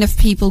decline of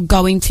people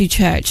going to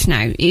church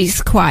now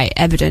is quite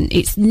evident.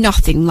 It's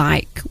nothing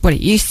like what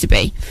it used to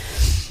be.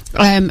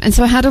 And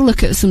so I had a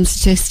look at some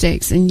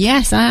statistics, and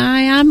yes,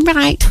 I am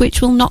right, which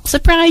will not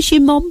surprise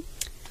you, Mum.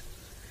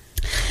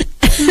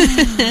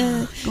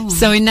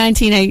 So in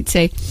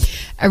 1980,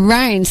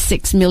 around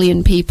 6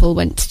 million people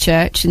went to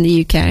church in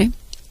the UK.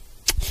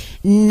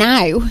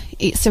 Now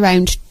it's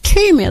around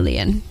 2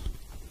 million.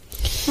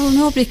 Well,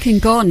 nobody can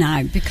go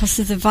now because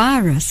of the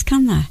virus,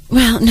 can they?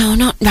 Well, no,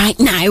 not right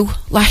now.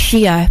 Last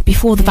year,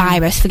 before the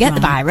virus. Forget the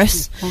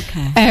virus.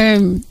 Okay.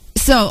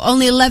 So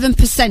only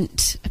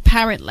 11%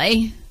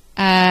 apparently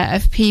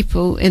of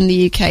people in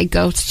the UK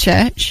go to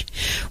church,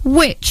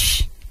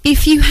 which,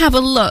 if you have a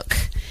look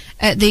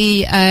at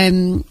the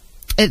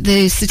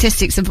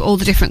statistics of all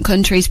the different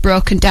countries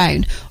broken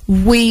down,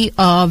 we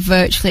are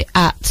virtually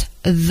at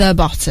the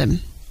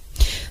bottom.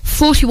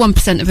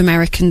 41% of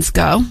Americans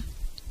go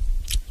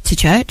to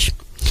church.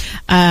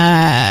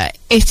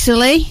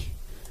 Italy,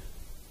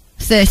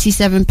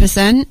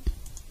 37%.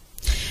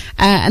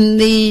 And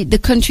the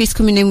countries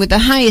coming in with the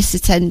highest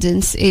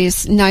attendance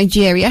is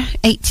Nigeria.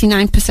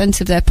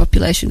 89% of their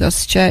population goes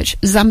to church.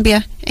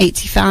 Zambia,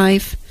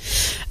 85%.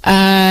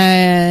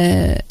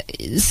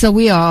 So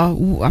we are,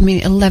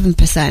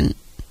 11%.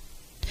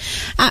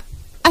 I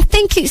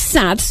think it's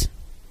sad.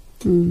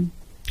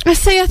 I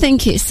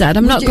think it's sad.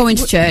 I'm not going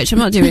to church. I'm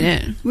not doing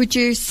it. Would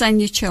you send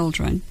your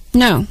children?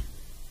 No.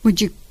 Would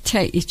you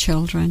take your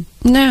children?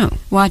 No.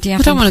 Why do you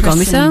have I don't want to go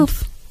christened?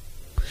 myself.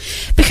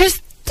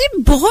 Because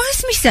it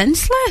bores me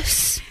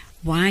senseless.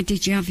 Why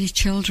did you have your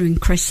children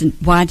christened?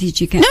 Why did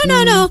you get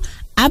No.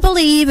 I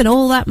believe in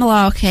all that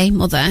malarkey,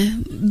 Mother.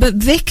 But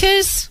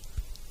vicars,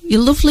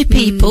 you're lovely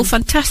people,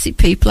 fantastic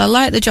people. I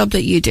like the job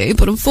that you do,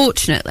 but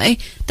unfortunately,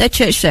 their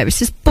church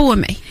services bore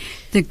me.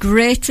 The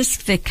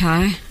greatest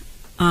vicar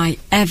I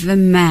ever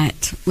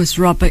met was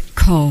Robert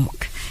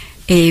Cork.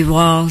 He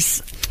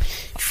was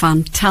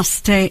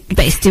fantastic.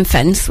 Based in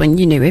Fence when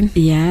you knew him.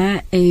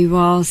 Yeah, he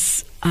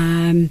was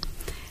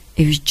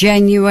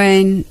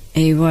genuine.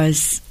 He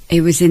was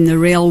in the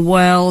real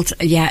world,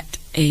 yet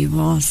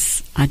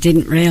I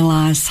didn't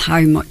realise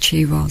how much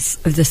he was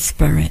of the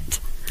spirit.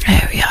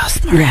 Oh,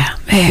 yes, Maria.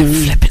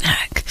 Flipping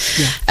heck.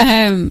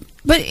 Yeah.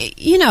 But,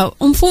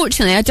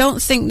 unfortunately, I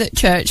don't think that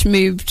church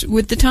moved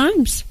with the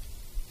times.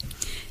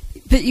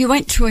 But you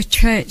went to a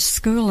church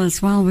school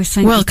as well.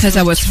 Well, because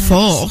I was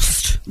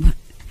forced.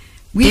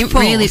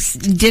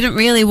 Didn't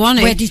really want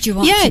it. Where did you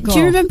want to go? Do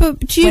you remember? Where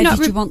did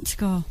you want to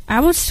go?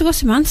 I wanted to go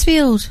to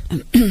Mansfield.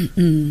 I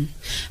mean,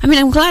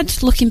 I'm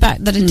glad looking back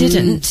that I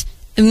didn't.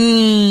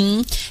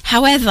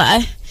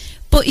 However,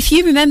 but if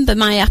you remember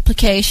my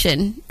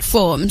application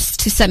forms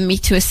to send me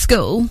to a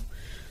school,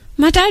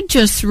 my dad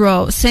just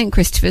wrote St.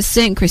 Christopher's,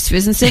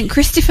 and St.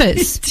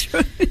 Christopher's.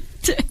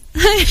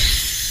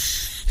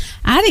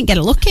 I didn't get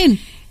a look in.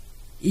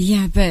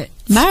 Yeah, but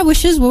my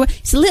wishes were...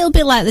 It's a little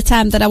bit like the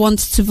time that I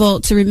wanted to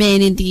vote to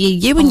remain in the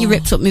EU and you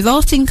ripped up my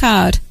voting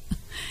card.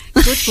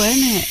 Good, wasn't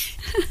it?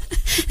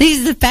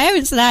 These are the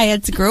parents that I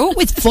had to grow up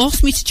with,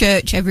 forced me to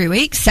church every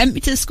week, sent me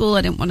to the school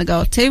I didn't want to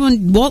go to,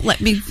 and won't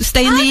let me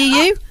stay in the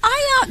EU.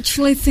 I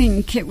actually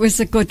think it was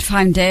a good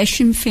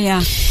foundation for you.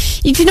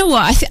 You know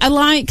what? I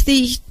like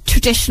the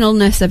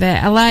traditionalness of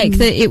it. I like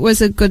that it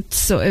was a good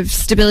sort of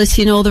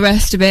stability and all the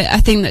rest of it. I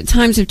think that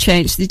times have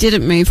changed. They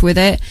didn't move with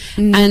it.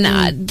 And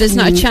there's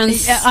not a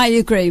chance... I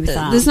agree with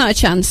that. There's not a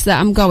chance that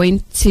I'm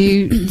going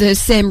to the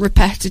same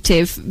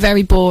repetitive,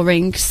 very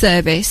boring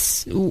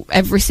service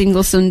every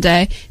single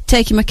Sunday,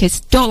 taking my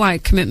kids. Don't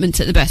like commitment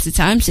at the best of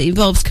times. It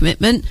involves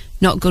commitment.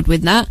 Not good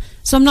with that.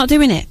 So I'm not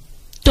doing it.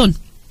 Done.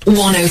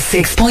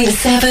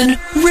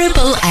 106.7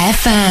 Ribble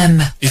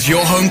FM. Is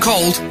your home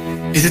cold?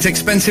 Is it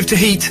expensive to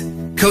heat?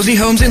 Cozy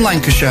Homes in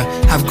Lancashire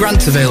have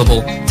grants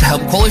available to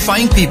help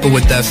qualifying people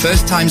with their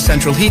first time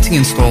central heating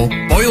install,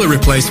 boiler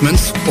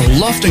replacements or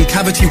loft and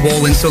cavity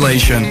wall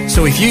insulation.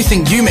 So if you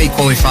think you may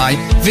qualify,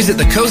 visit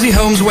the Cozy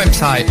Homes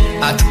website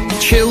at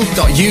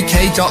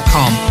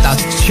chill.uk.com.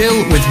 That's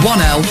chill with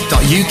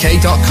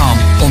 1l.uk.com,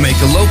 or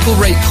make a local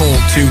rate call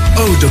to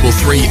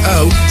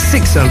 0330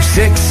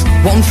 606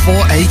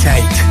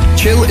 1488.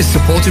 Chill is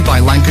supported by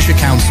Lancashire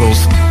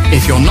Councils.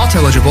 If you're not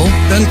eligible,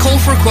 then call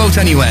for a quote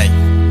anyway.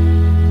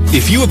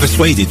 If you are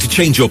persuaded to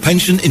change your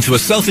pension into a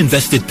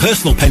self-invested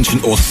personal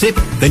pension or SIP,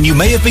 then you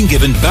may have been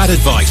given bad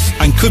advice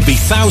and could be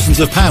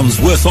thousands of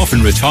pounds worse off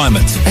in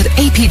retirement. At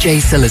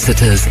APJ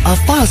Solicitors, our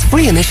fast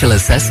free initial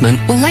assessment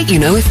will let you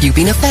know if you've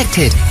been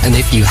affected. And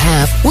if you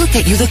have, we'll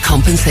get you the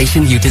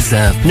compensation you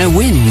deserve. No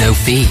win, no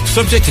fee.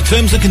 Subject to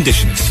terms and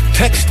conditions.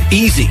 Text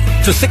EASY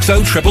to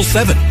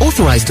 60777.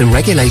 Authorised and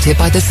regulated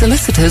by the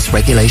Solicitors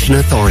Regulation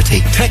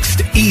Authority.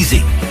 Text EASY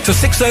to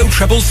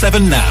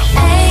 60777 now.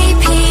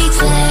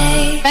 APJ.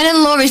 Ben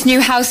and Laura's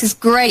new house is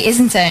great,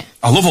 isn't it?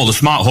 I love all the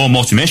smart home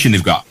automation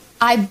they've got.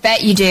 I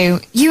bet you do.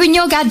 You and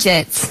your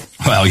gadgets.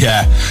 Well,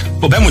 yeah.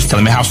 But Ben was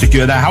telling me how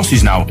secure their house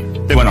is now.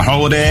 They went on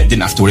holiday,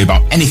 didn't have to worry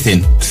about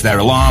anything. So their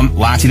alarm,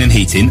 lighting and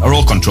heating are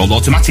all controlled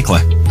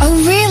automatically. Oh,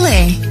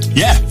 really?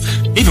 Yeah.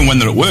 Even when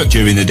they're at work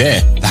during the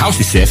day, the house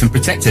is safe and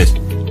protected.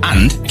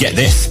 And, get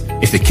this,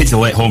 if the kids are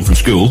late home from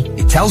school,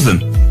 it tells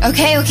them.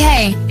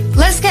 Okay.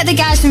 Let's get the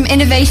guys from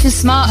Innovation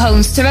Smart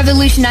Homes to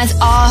revolutionise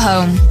our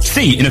home.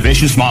 See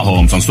Innovation Smart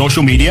Homes on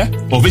social media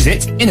or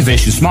visit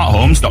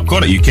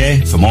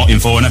innovationsmarthomes.co.uk for more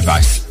info and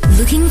advice.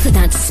 Looking for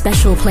that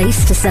special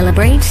place to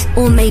celebrate?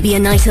 Or maybe a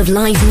night of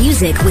live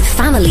music with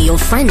family or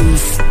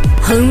friends?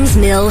 Holmes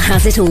Mill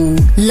has it all.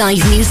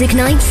 Live music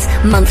nights,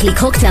 monthly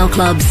cocktail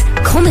clubs,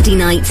 comedy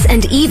nights,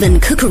 and even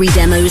cookery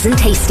demos and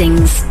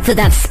tastings. For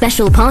that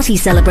special party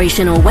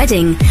celebration or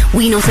wedding,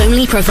 we not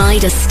only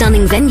provide a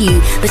stunning venue,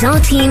 but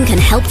our team can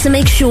help to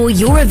make sure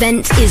your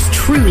event is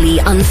truly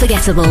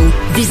unforgettable.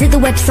 Visit the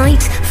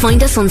website,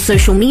 find us on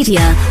social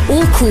media,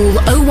 or call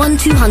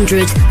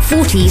 01200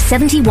 40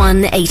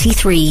 71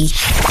 83.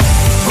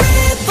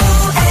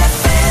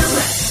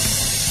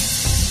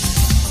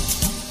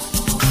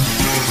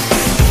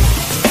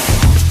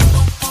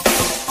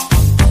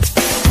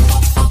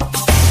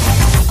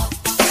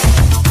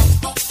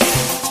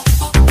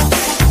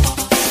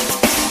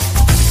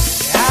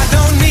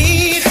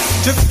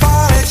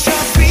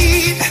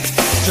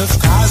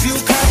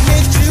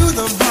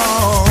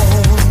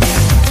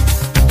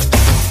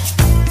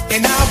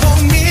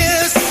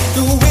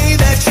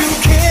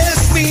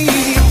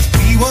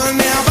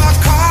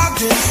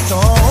 Storm.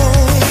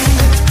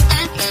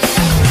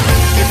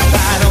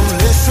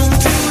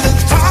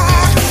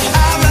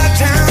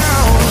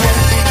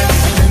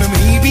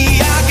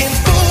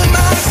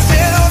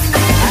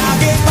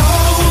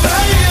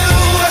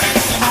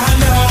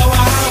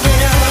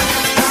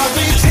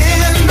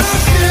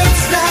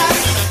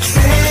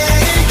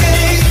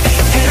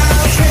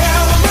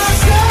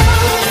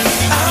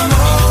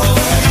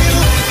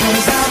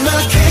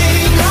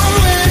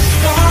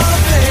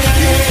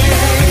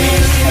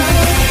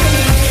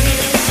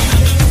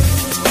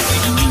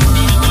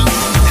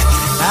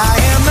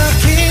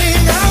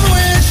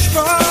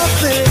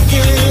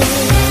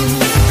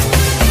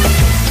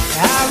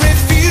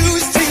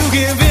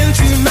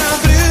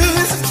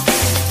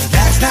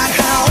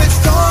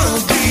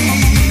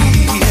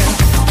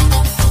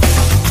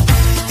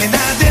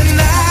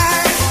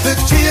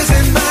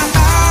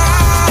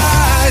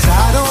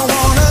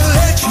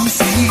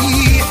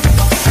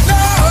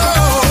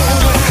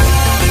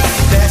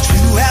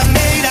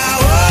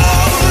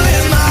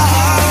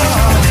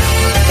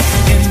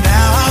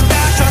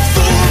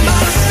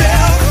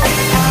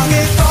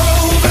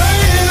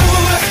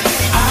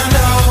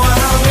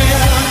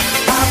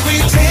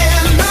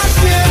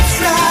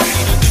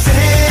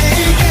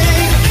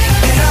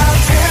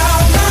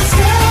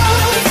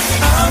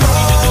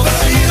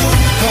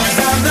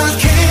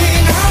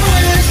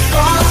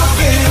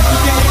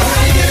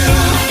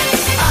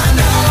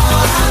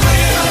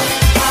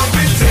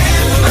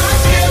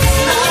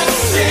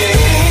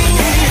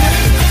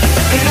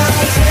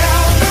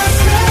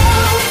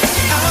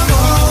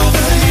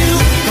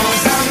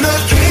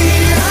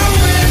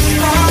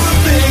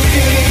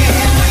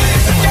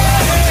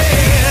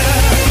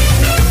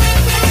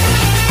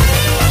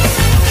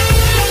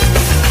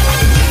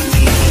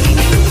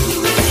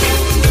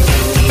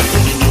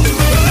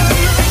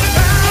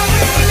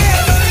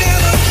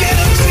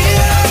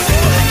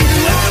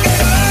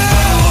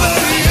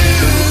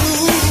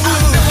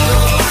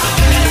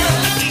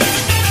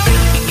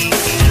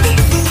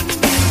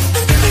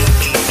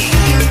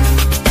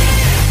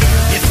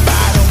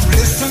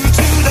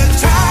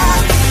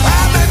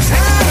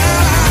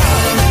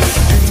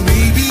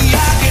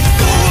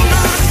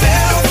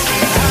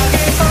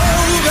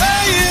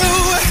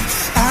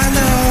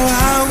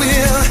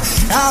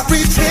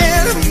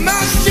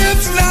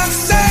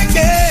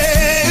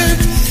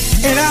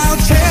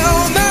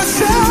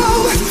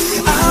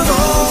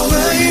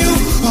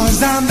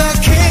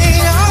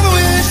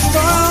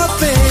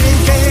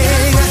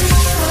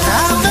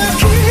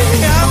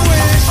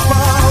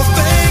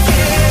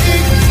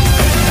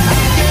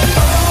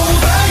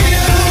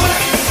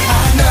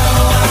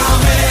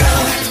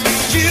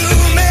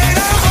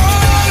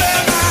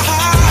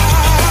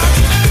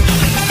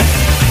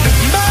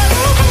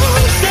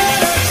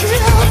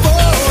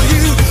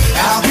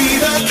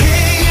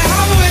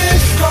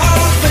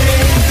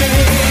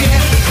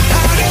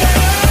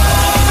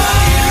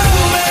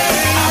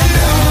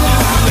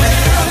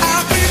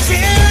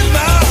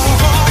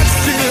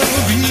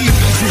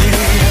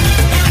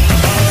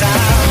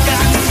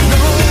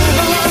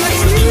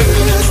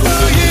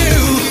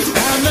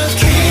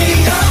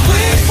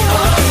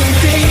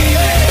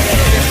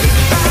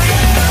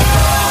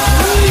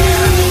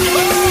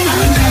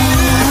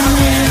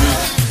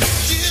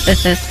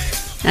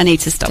 I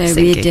need to stop Do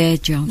singing. your day,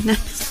 John.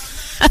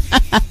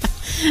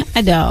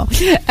 I know.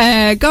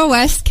 Go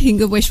West,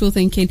 King of Wishful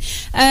Thinking.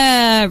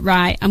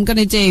 Right, I'm going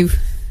to do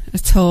a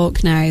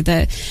talk now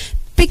that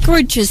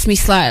begrudges me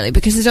slightly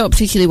because I don't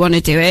particularly want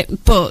to do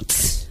it,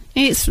 but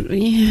it's,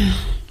 yeah,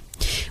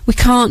 we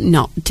can't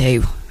not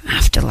do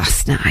after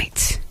last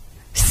night.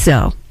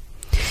 So,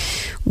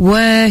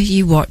 were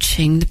you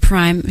watching the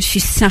Prime? She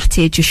sat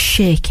here just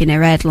shaking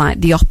her head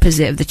like the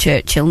opposite of the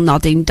Churchill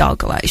nodding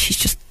dog, like she's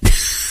just...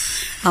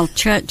 I'll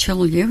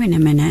Churchill you in a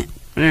minute.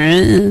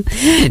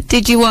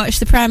 Did you watch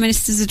the Prime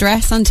Minister's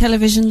address on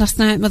television last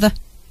night, Mother?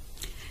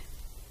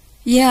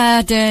 Yeah,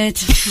 I did.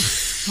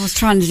 I was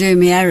trying to do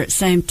my hair at the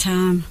same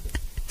time.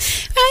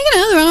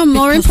 Well, there are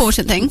more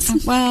important things.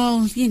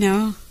 Well,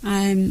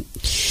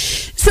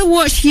 So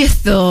what's your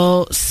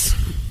thoughts?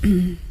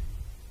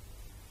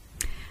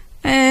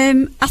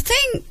 I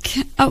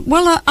think,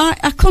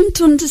 I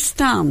couldn't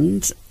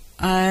understand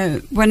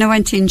when I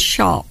went in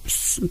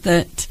shops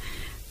that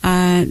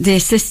the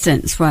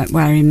assistants weren't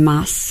wearing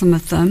masks, some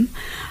of them.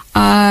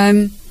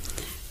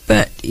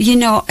 But,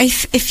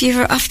 if you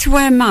have to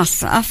wear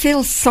masks, I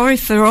feel sorry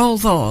for all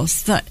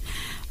those that,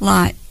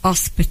 like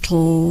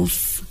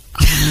hospitals,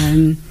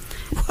 and,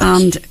 now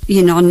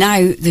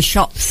the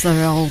shops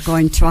are all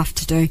going to have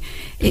to do.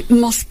 It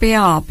must be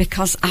hard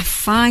because I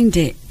find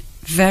it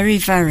very,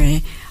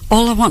 very...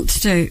 All I want to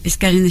do is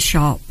get in the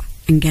shop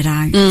and get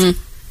out.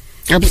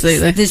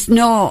 Absolutely. There's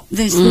no,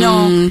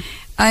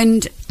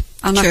 and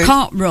I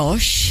can't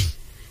rush.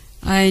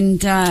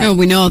 And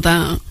we know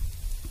that.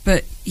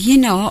 But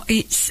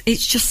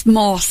it's just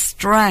more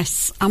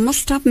stress. I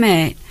must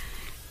admit,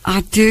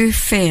 I do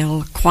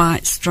feel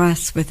quite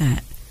stressed with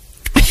it,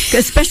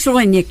 especially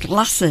when your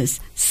glasses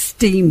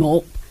steam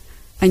up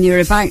and you're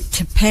about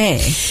to pay.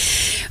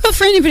 Well,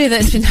 for anybody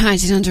that's been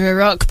hiding under a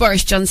rock,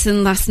 Boris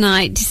Johnson last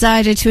night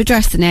decided to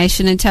address the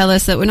nation and tell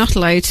us that we're not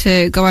allowed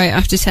to go out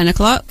after 10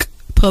 o'clock.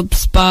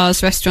 Pubs,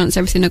 bars, restaurants,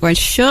 everything are going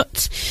to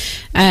shut.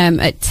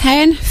 At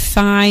 10,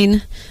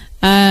 fine.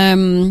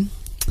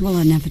 Well,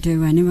 I never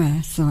do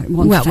anyway, so it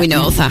won't. Well, we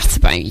know that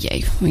about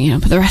you.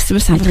 But the rest of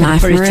us have a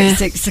life. Put it at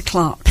 6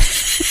 o'clock.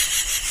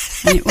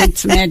 And it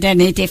wouldn't have made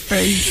any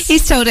difference.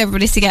 He's told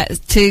everybody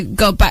to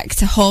go back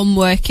to home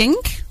working.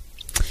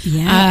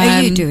 Yeah.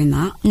 Are you doing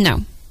that?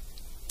 No.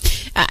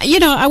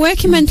 I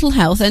work in mental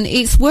health, and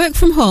it's work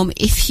from home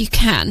if you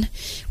can.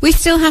 We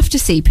still have to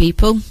see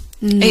people.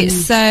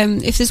 It's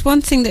if there's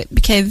one thing that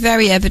became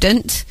very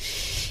evident,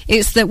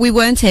 it's that we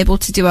weren't able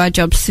to do our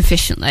jobs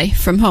sufficiently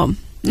from home.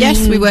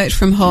 Yes, we worked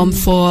from home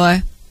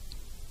for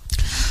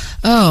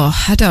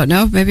I don't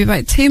know, maybe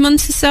about 2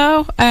 months or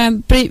so,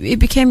 but it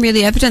became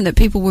really evident that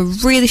people were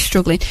really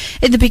struggling.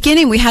 At the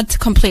beginning, we had to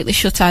completely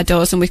shut our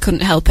doors and we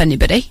couldn't help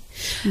anybody.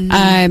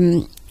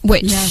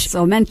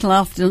 So mental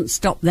health doesn't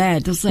stop there,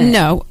 does it?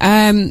 No.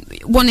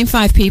 1 in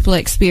 5 people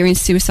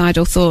experience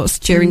suicidal thoughts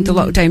during the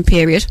lockdown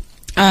period,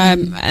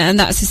 and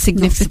that's a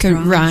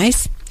significant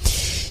rise.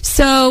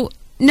 So,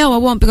 no, I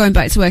won't be going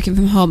back to working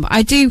from home.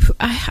 I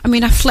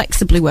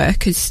flexibly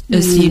work, as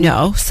you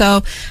know,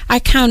 so I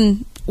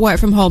can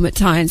work from home at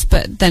times,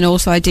 but then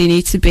also I do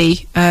need to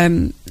be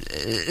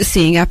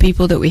seeing our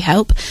people that we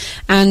help,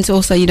 and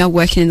also,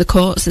 working in the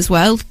courts as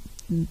well.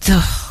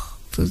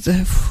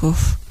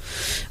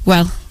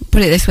 Well,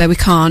 put it this way, we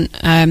can't...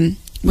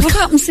 what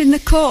happens in the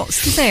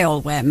courts? Do they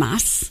all wear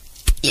masks?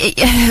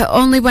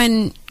 Only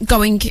when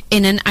going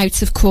in and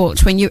out of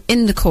court. When you're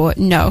in the court,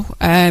 no,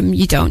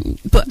 you don't.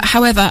 But,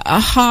 however,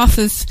 half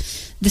of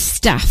the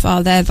staff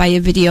are there via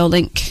video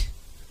link.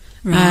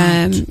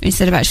 Right.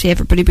 Instead of actually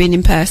everybody being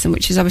in person,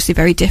 which is obviously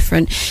very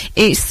different.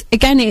 It's,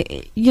 again,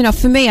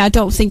 for me, I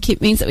don't think it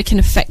means that we can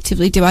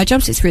effectively do our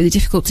jobs. It's really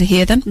difficult to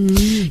hear them.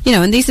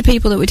 And these are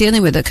people that we're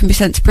dealing with that can be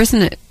sent to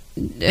prison at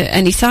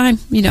any time.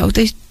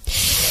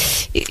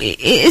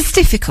 It's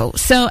difficult.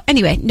 So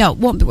anyway, no,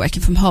 won't be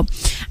working from home.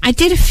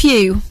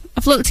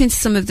 I've looked into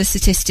some of the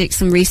statistics,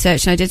 some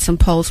research, and I did some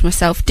polls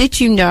myself.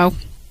 Did you know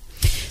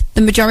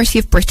the majority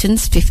of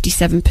Britons,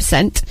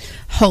 57%,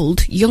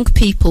 hold young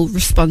people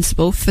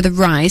responsible for the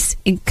rise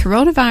in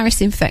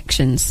coronavirus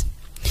infections?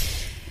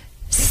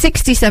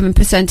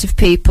 67% of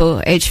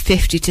people aged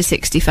 50 to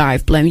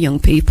 65 blame young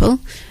people.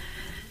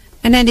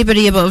 And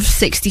anybody above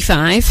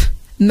 65,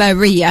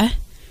 Maria,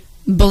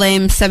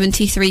 blame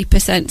 73%.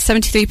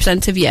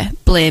 73% of you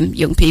blame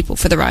young people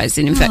for the rise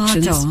in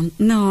infections.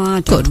 No, I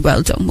don't. Good,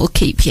 well done. We'll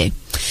keep you.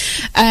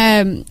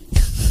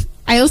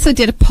 I also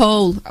did a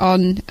poll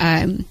on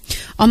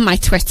my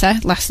Twitter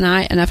last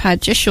night, and I've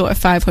had just short of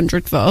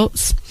 500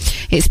 votes.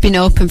 It's been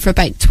open for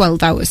about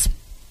 12 hours.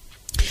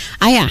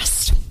 I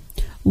asked,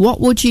 what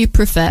would you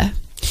prefer?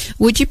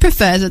 Would you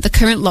prefer that the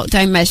current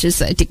lockdown measures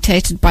that are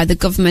dictated by the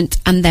government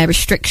and their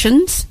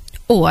restrictions?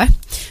 Or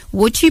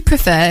would you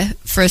prefer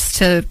for us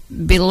to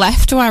be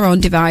left to our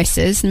own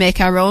devices, make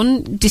our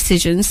own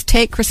decisions,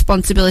 take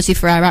responsibility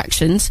for our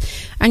actions,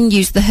 and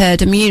use the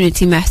herd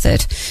immunity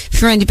method?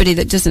 For anybody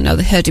that doesn't know,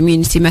 the herd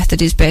immunity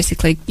method is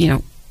basically,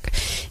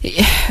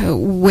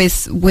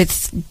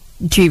 with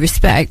due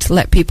respect,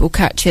 let people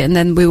catch it, and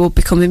then we will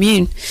become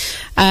immune.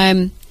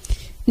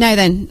 Now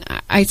then,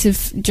 out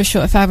of just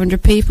short of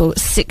 500 people,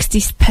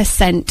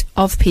 60%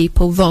 of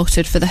people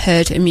voted for the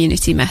herd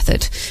immunity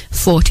method.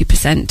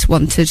 40%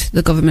 wanted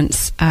the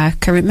government's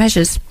current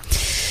measures.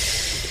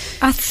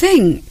 I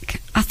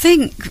think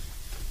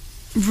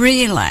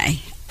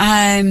really,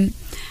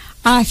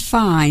 I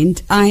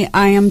find I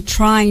am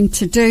trying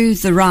to do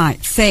the right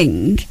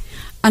thing,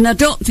 and I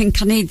don't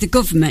think I need the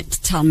government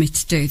to tell me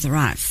to do the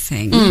right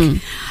thing.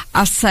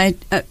 I said,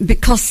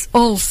 because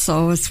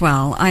also as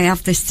well, I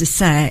have this to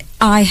say,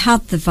 I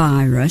had the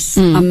virus,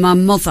 and my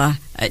mother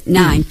at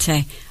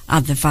 90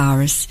 had the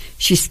virus.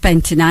 She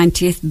spent her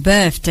 90th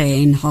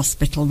birthday in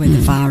hospital with the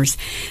virus.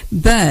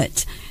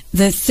 But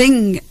the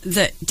thing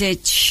that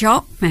did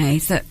shock me,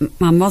 that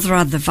my mother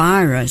had the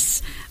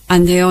virus,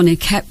 and they only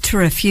kept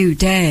her a few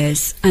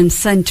days and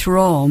sent her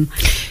home.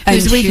 It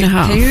was a week and a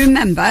half. Do you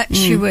remember?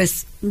 She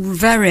was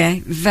very,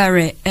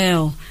 very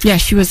ill. Yeah,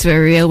 she was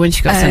very ill when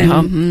she got sent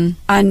home.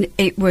 And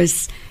it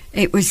was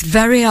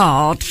very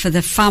hard for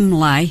the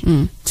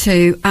family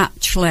to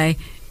actually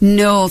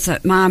know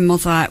that my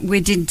mother, we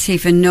didn't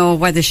even know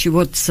whether she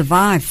would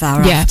survive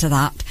there after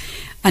that.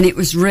 And it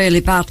was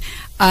really bad.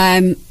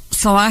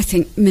 So I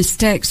think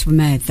mistakes were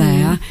made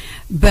there.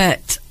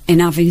 But in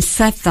having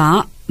said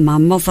that, my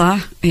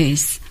mother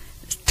is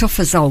tough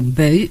as old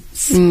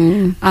boots,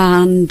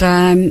 and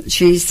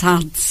she's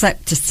had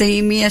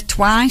septicemia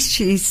twice.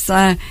 She's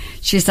had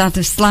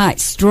a slight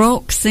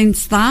stroke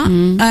since that,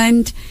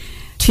 and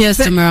she has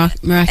done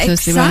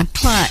miraculously well.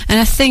 Exactly.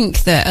 And I think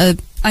that,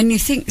 and you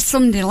think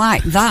somebody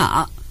like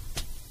that.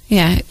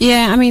 Yeah.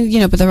 I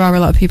mean, but there are a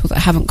lot of people that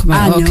haven't come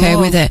out okay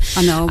with it.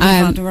 I know. We've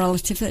had a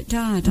relative that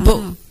died. But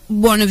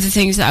one of the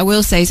things that I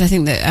will say is I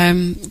think that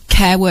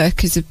care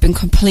workers have been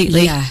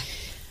completely. Yeah.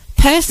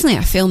 Personally,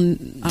 I feel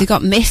they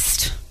got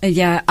missed.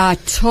 Yeah, I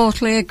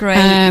totally agree.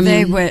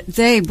 They were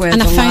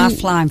the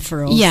lifeline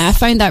for us. Yeah, I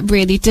find that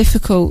really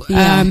difficult.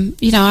 Yeah.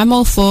 I'm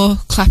all for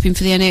clapping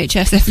for the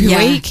NHS every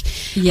week.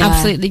 Yeah.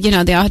 Absolutely,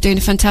 they are doing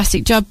a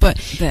fantastic job. But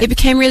it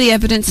became really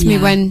evident to me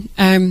when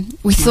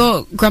we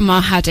thought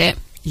Grandma had it,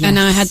 and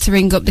I had to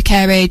ring up the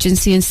care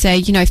agency and say,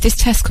 if this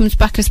test comes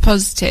back as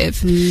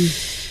positive,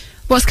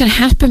 what's going to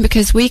happen?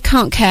 Because we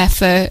can't care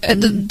for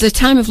at the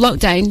time of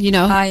lockdown.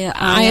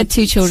 I had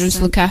 2 children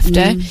to look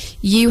after.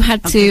 You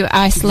had to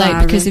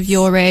isolate because of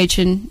your age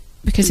and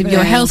because of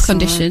your health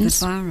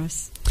conditions.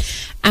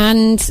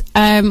 And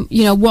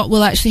what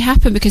will actually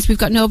happen, because we've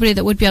got nobody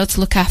that would be able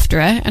to look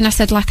after her. And I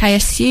said, I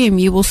assume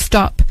you will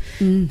stop,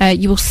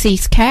 you will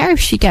cease care if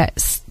she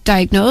gets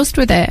diagnosed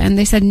with it. And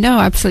they said, no,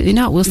 absolutely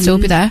not, we'll still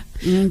be there.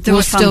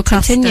 We'll still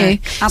continue.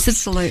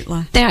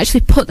 Absolutely. So they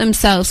actually put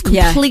themselves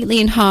completely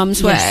in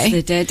harm's way. Yes,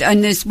 they did.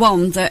 And there's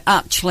one that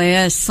actually,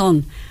 her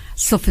son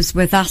suffers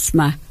with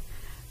asthma,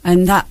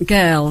 and that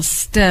girl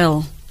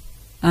still.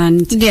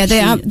 And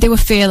they were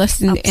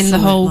fearless in the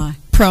whole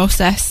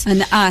process.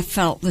 And I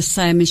felt the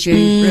same as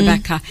you,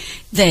 Rebecca.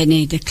 They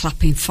needed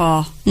clapping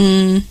for.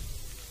 And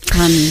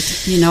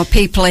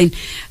people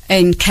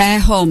in care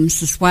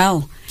homes as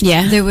well.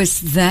 Yeah, there was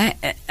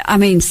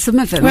some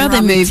of them. Well,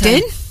 they moved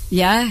in.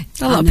 Yeah,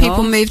 a lot of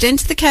people moved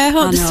into the care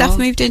home. The staff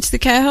moved into the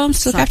care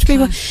homes to look after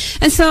people,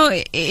 and so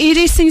it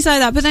is things like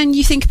that. But then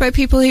you think about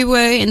people who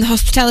were in the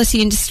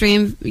hospitality industry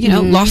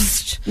and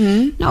lost,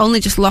 not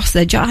only just lost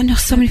their job. I know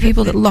so many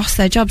people that lost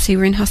their jobs who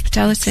were in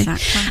hospitality,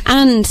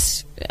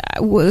 and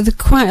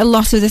quite a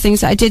lot of the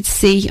things that I did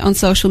see on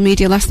social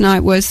media last night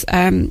was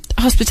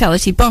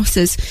hospitality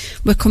bosses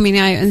were coming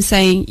out and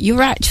saying,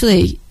 you're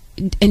actually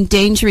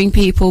endangering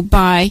people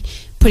by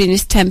putting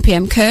this 10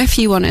 p.m.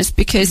 curfew on us,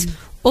 because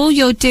all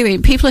you're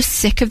doing, people are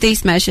sick of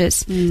these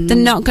measures. They're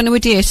not going to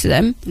adhere to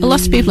them. A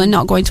lot of people are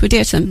not going to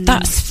adhere to them.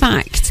 That's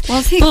fact. Well,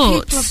 I think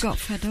people have got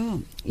fed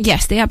up.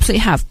 Yes, they absolutely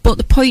have. But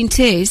the point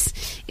is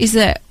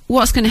that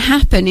what's going to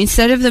happen,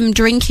 instead of them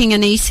drinking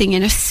and eating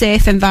in a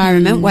safe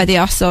environment where they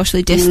are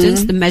socially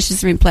distanced, the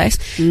measures are in place,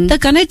 they're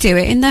going to do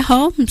it in their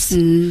homes.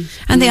 And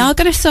they are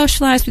going to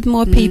socialise with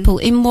more people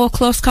in more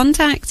close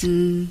contact.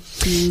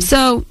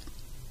 So,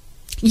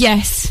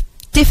 yes,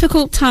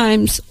 difficult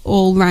times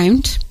all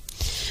round.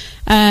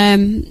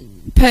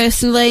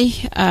 Personally,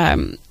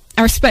 I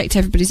respect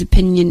everybody's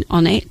opinion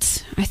on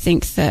it. I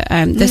think that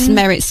there's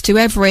merits to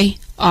every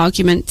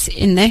argument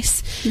in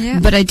this,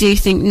 but I do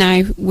think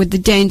now, with the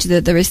danger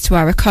that there is to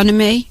our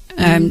economy,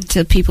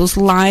 to people's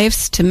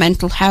lives, to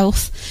mental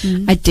health,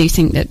 I do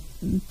think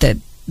that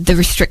the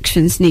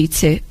restrictions need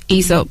to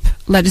ease up.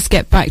 Let us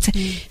get back to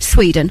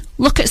Sweden.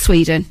 Look at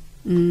Sweden.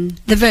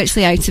 They're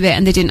virtually out of it,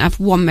 and they didn't have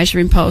one measure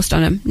imposed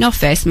on them. No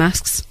face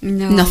masks,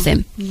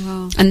 nothing.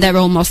 And they're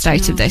almost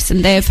out of this,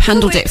 and they've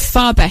handled it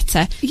far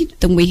better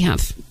than we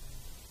have.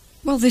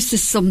 Well, this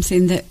is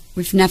something that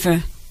we've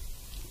never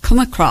come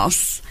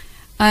across,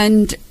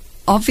 and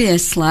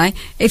obviously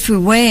if we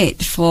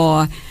wait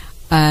for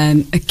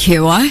a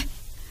cure,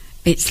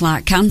 it's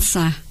like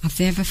cancer. Have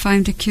they ever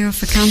found a cure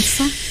for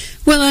cancer?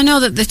 Well, I know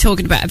that they're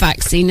talking about a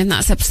vaccine, and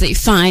that's absolutely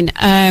fine.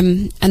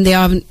 And they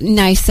are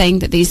now saying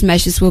that these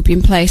measures will be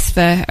in place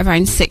for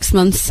around 6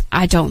 months.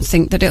 I don't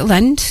think that it'll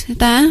end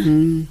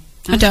there.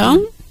 I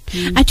don't.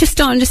 I just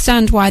don't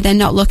understand why they're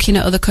not looking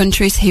at other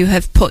countries who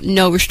have put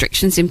no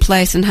restrictions in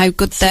place and how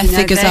good their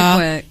figures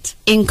are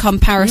in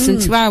comparison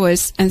to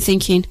ours, and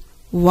thinking,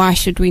 why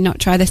should we not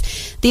try this?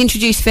 They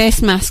introduced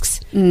face masks,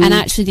 and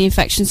actually the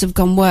infections have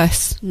gone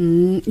worse.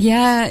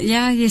 Yeah,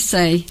 you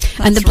see.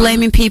 And they're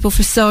blaming people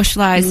for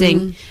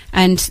socialising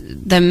and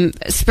them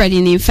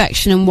spreading the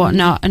infection and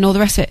whatnot and all the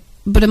rest of it.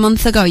 But a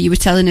month ago you were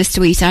telling us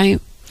to eat out.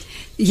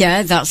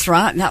 Yeah, that's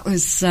right. That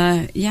was,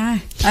 yeah.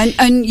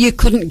 And you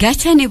couldn't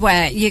get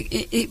anywhere.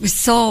 It was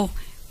so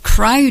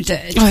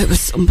crowded. Oh, it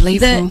was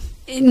unbelievable.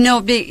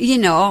 You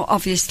know,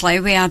 obviously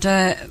we had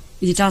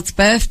your dad's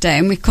birthday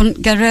and we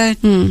couldn't get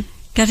anywhere.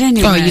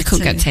 Oh, you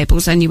couldn't get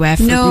tables anywhere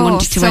from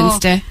Monday to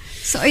Wednesday.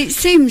 So it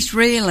seems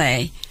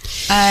really,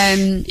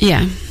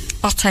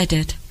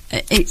 hot-headed.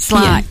 It's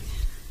like...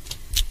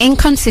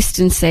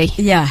 Inconsistency.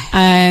 Yeah.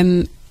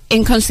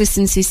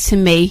 Inconsistencies to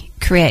me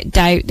create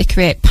doubt, they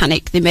create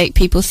panic, they make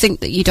people think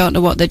that you don't know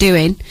what they're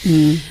doing,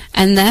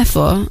 and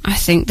therefore I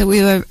think that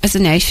we were, as a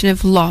nation,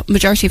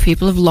 majority of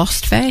people have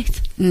lost faith.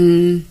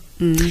 Anyway,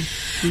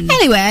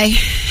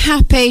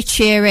 happy,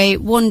 cheery,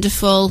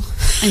 wonderful,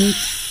 and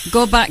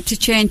go back to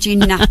changing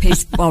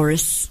nappies,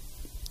 Boris.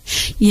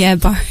 Yeah,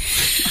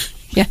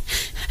 yeah.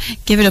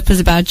 Give it up as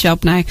a bad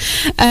job now.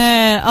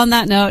 On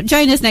that note,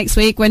 join us next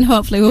week when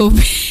hopefully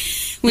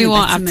we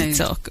won't have to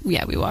talk.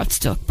 Yeah, we won't have to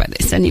talk about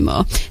this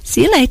anymore.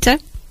 See you later.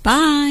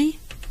 Bye.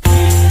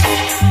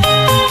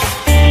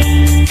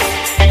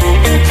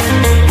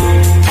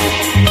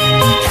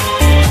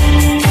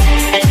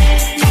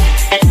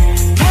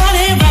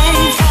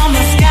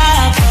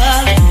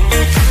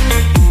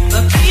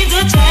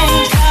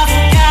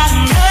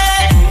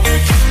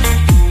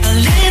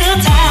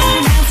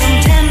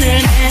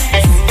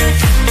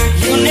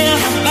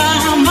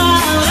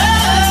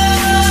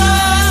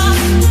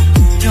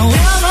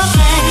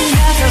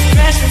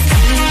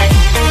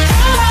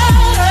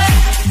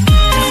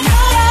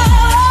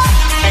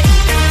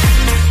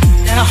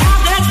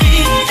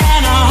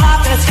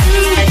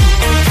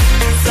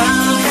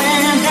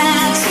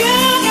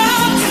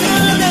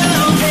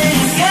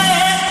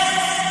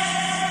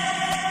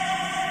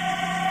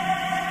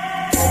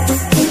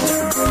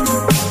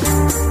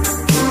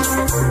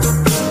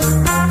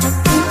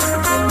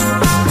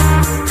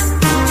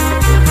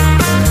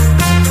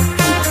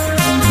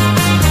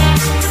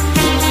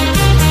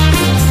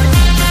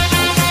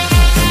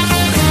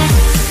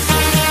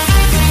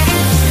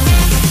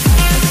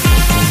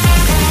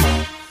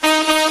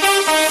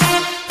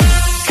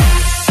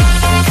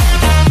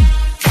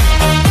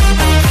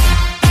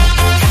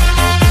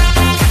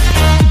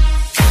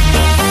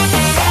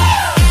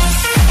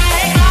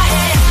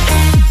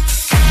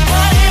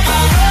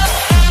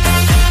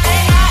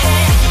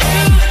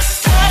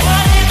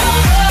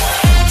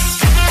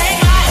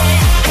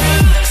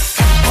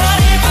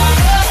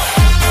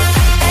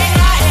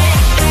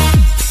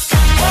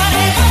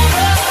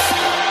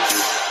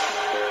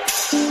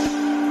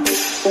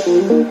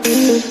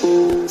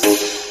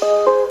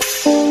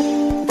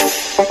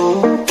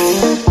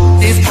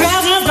 These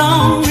presents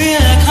don't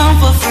really come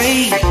for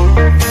free.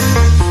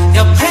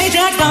 Your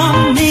paycheck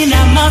don't mean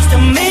that much to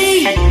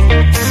me.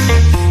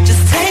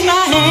 Just take my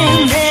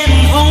hand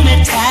and hold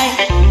me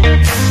tight.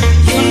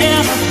 You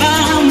never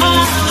buy my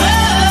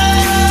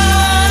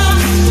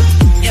love.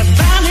 You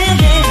buy me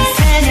this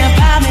and you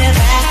buy me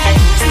that.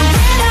 So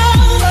bring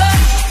over,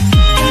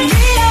 bring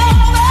me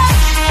over.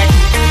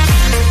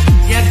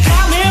 You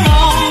got me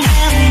wrong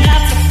and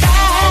that's a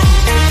fact.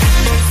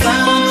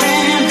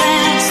 Something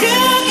that you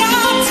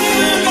got to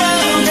know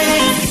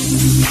this.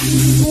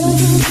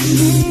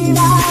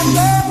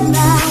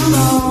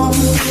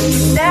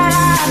 That I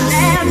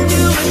dance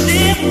to a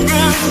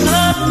different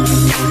love.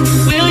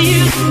 Will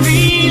you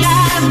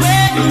realize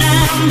when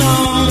I'm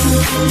gone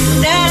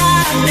that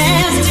I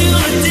dance to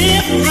a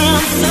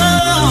different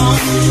song?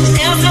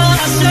 It's a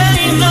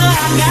shame, but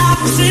I got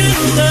to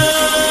know.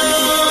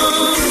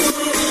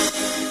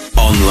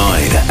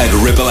 Online at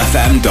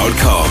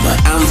ribblefm.com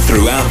and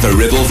throughout the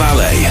Ribble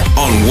Valley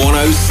on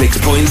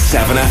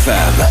 106.7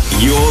 FM.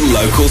 Your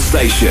local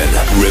station,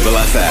 Ribble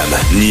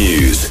FM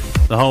News.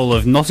 The whole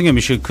of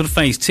Nottinghamshire could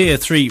face Tier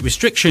 3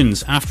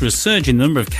 restrictions after a surge in the number of cases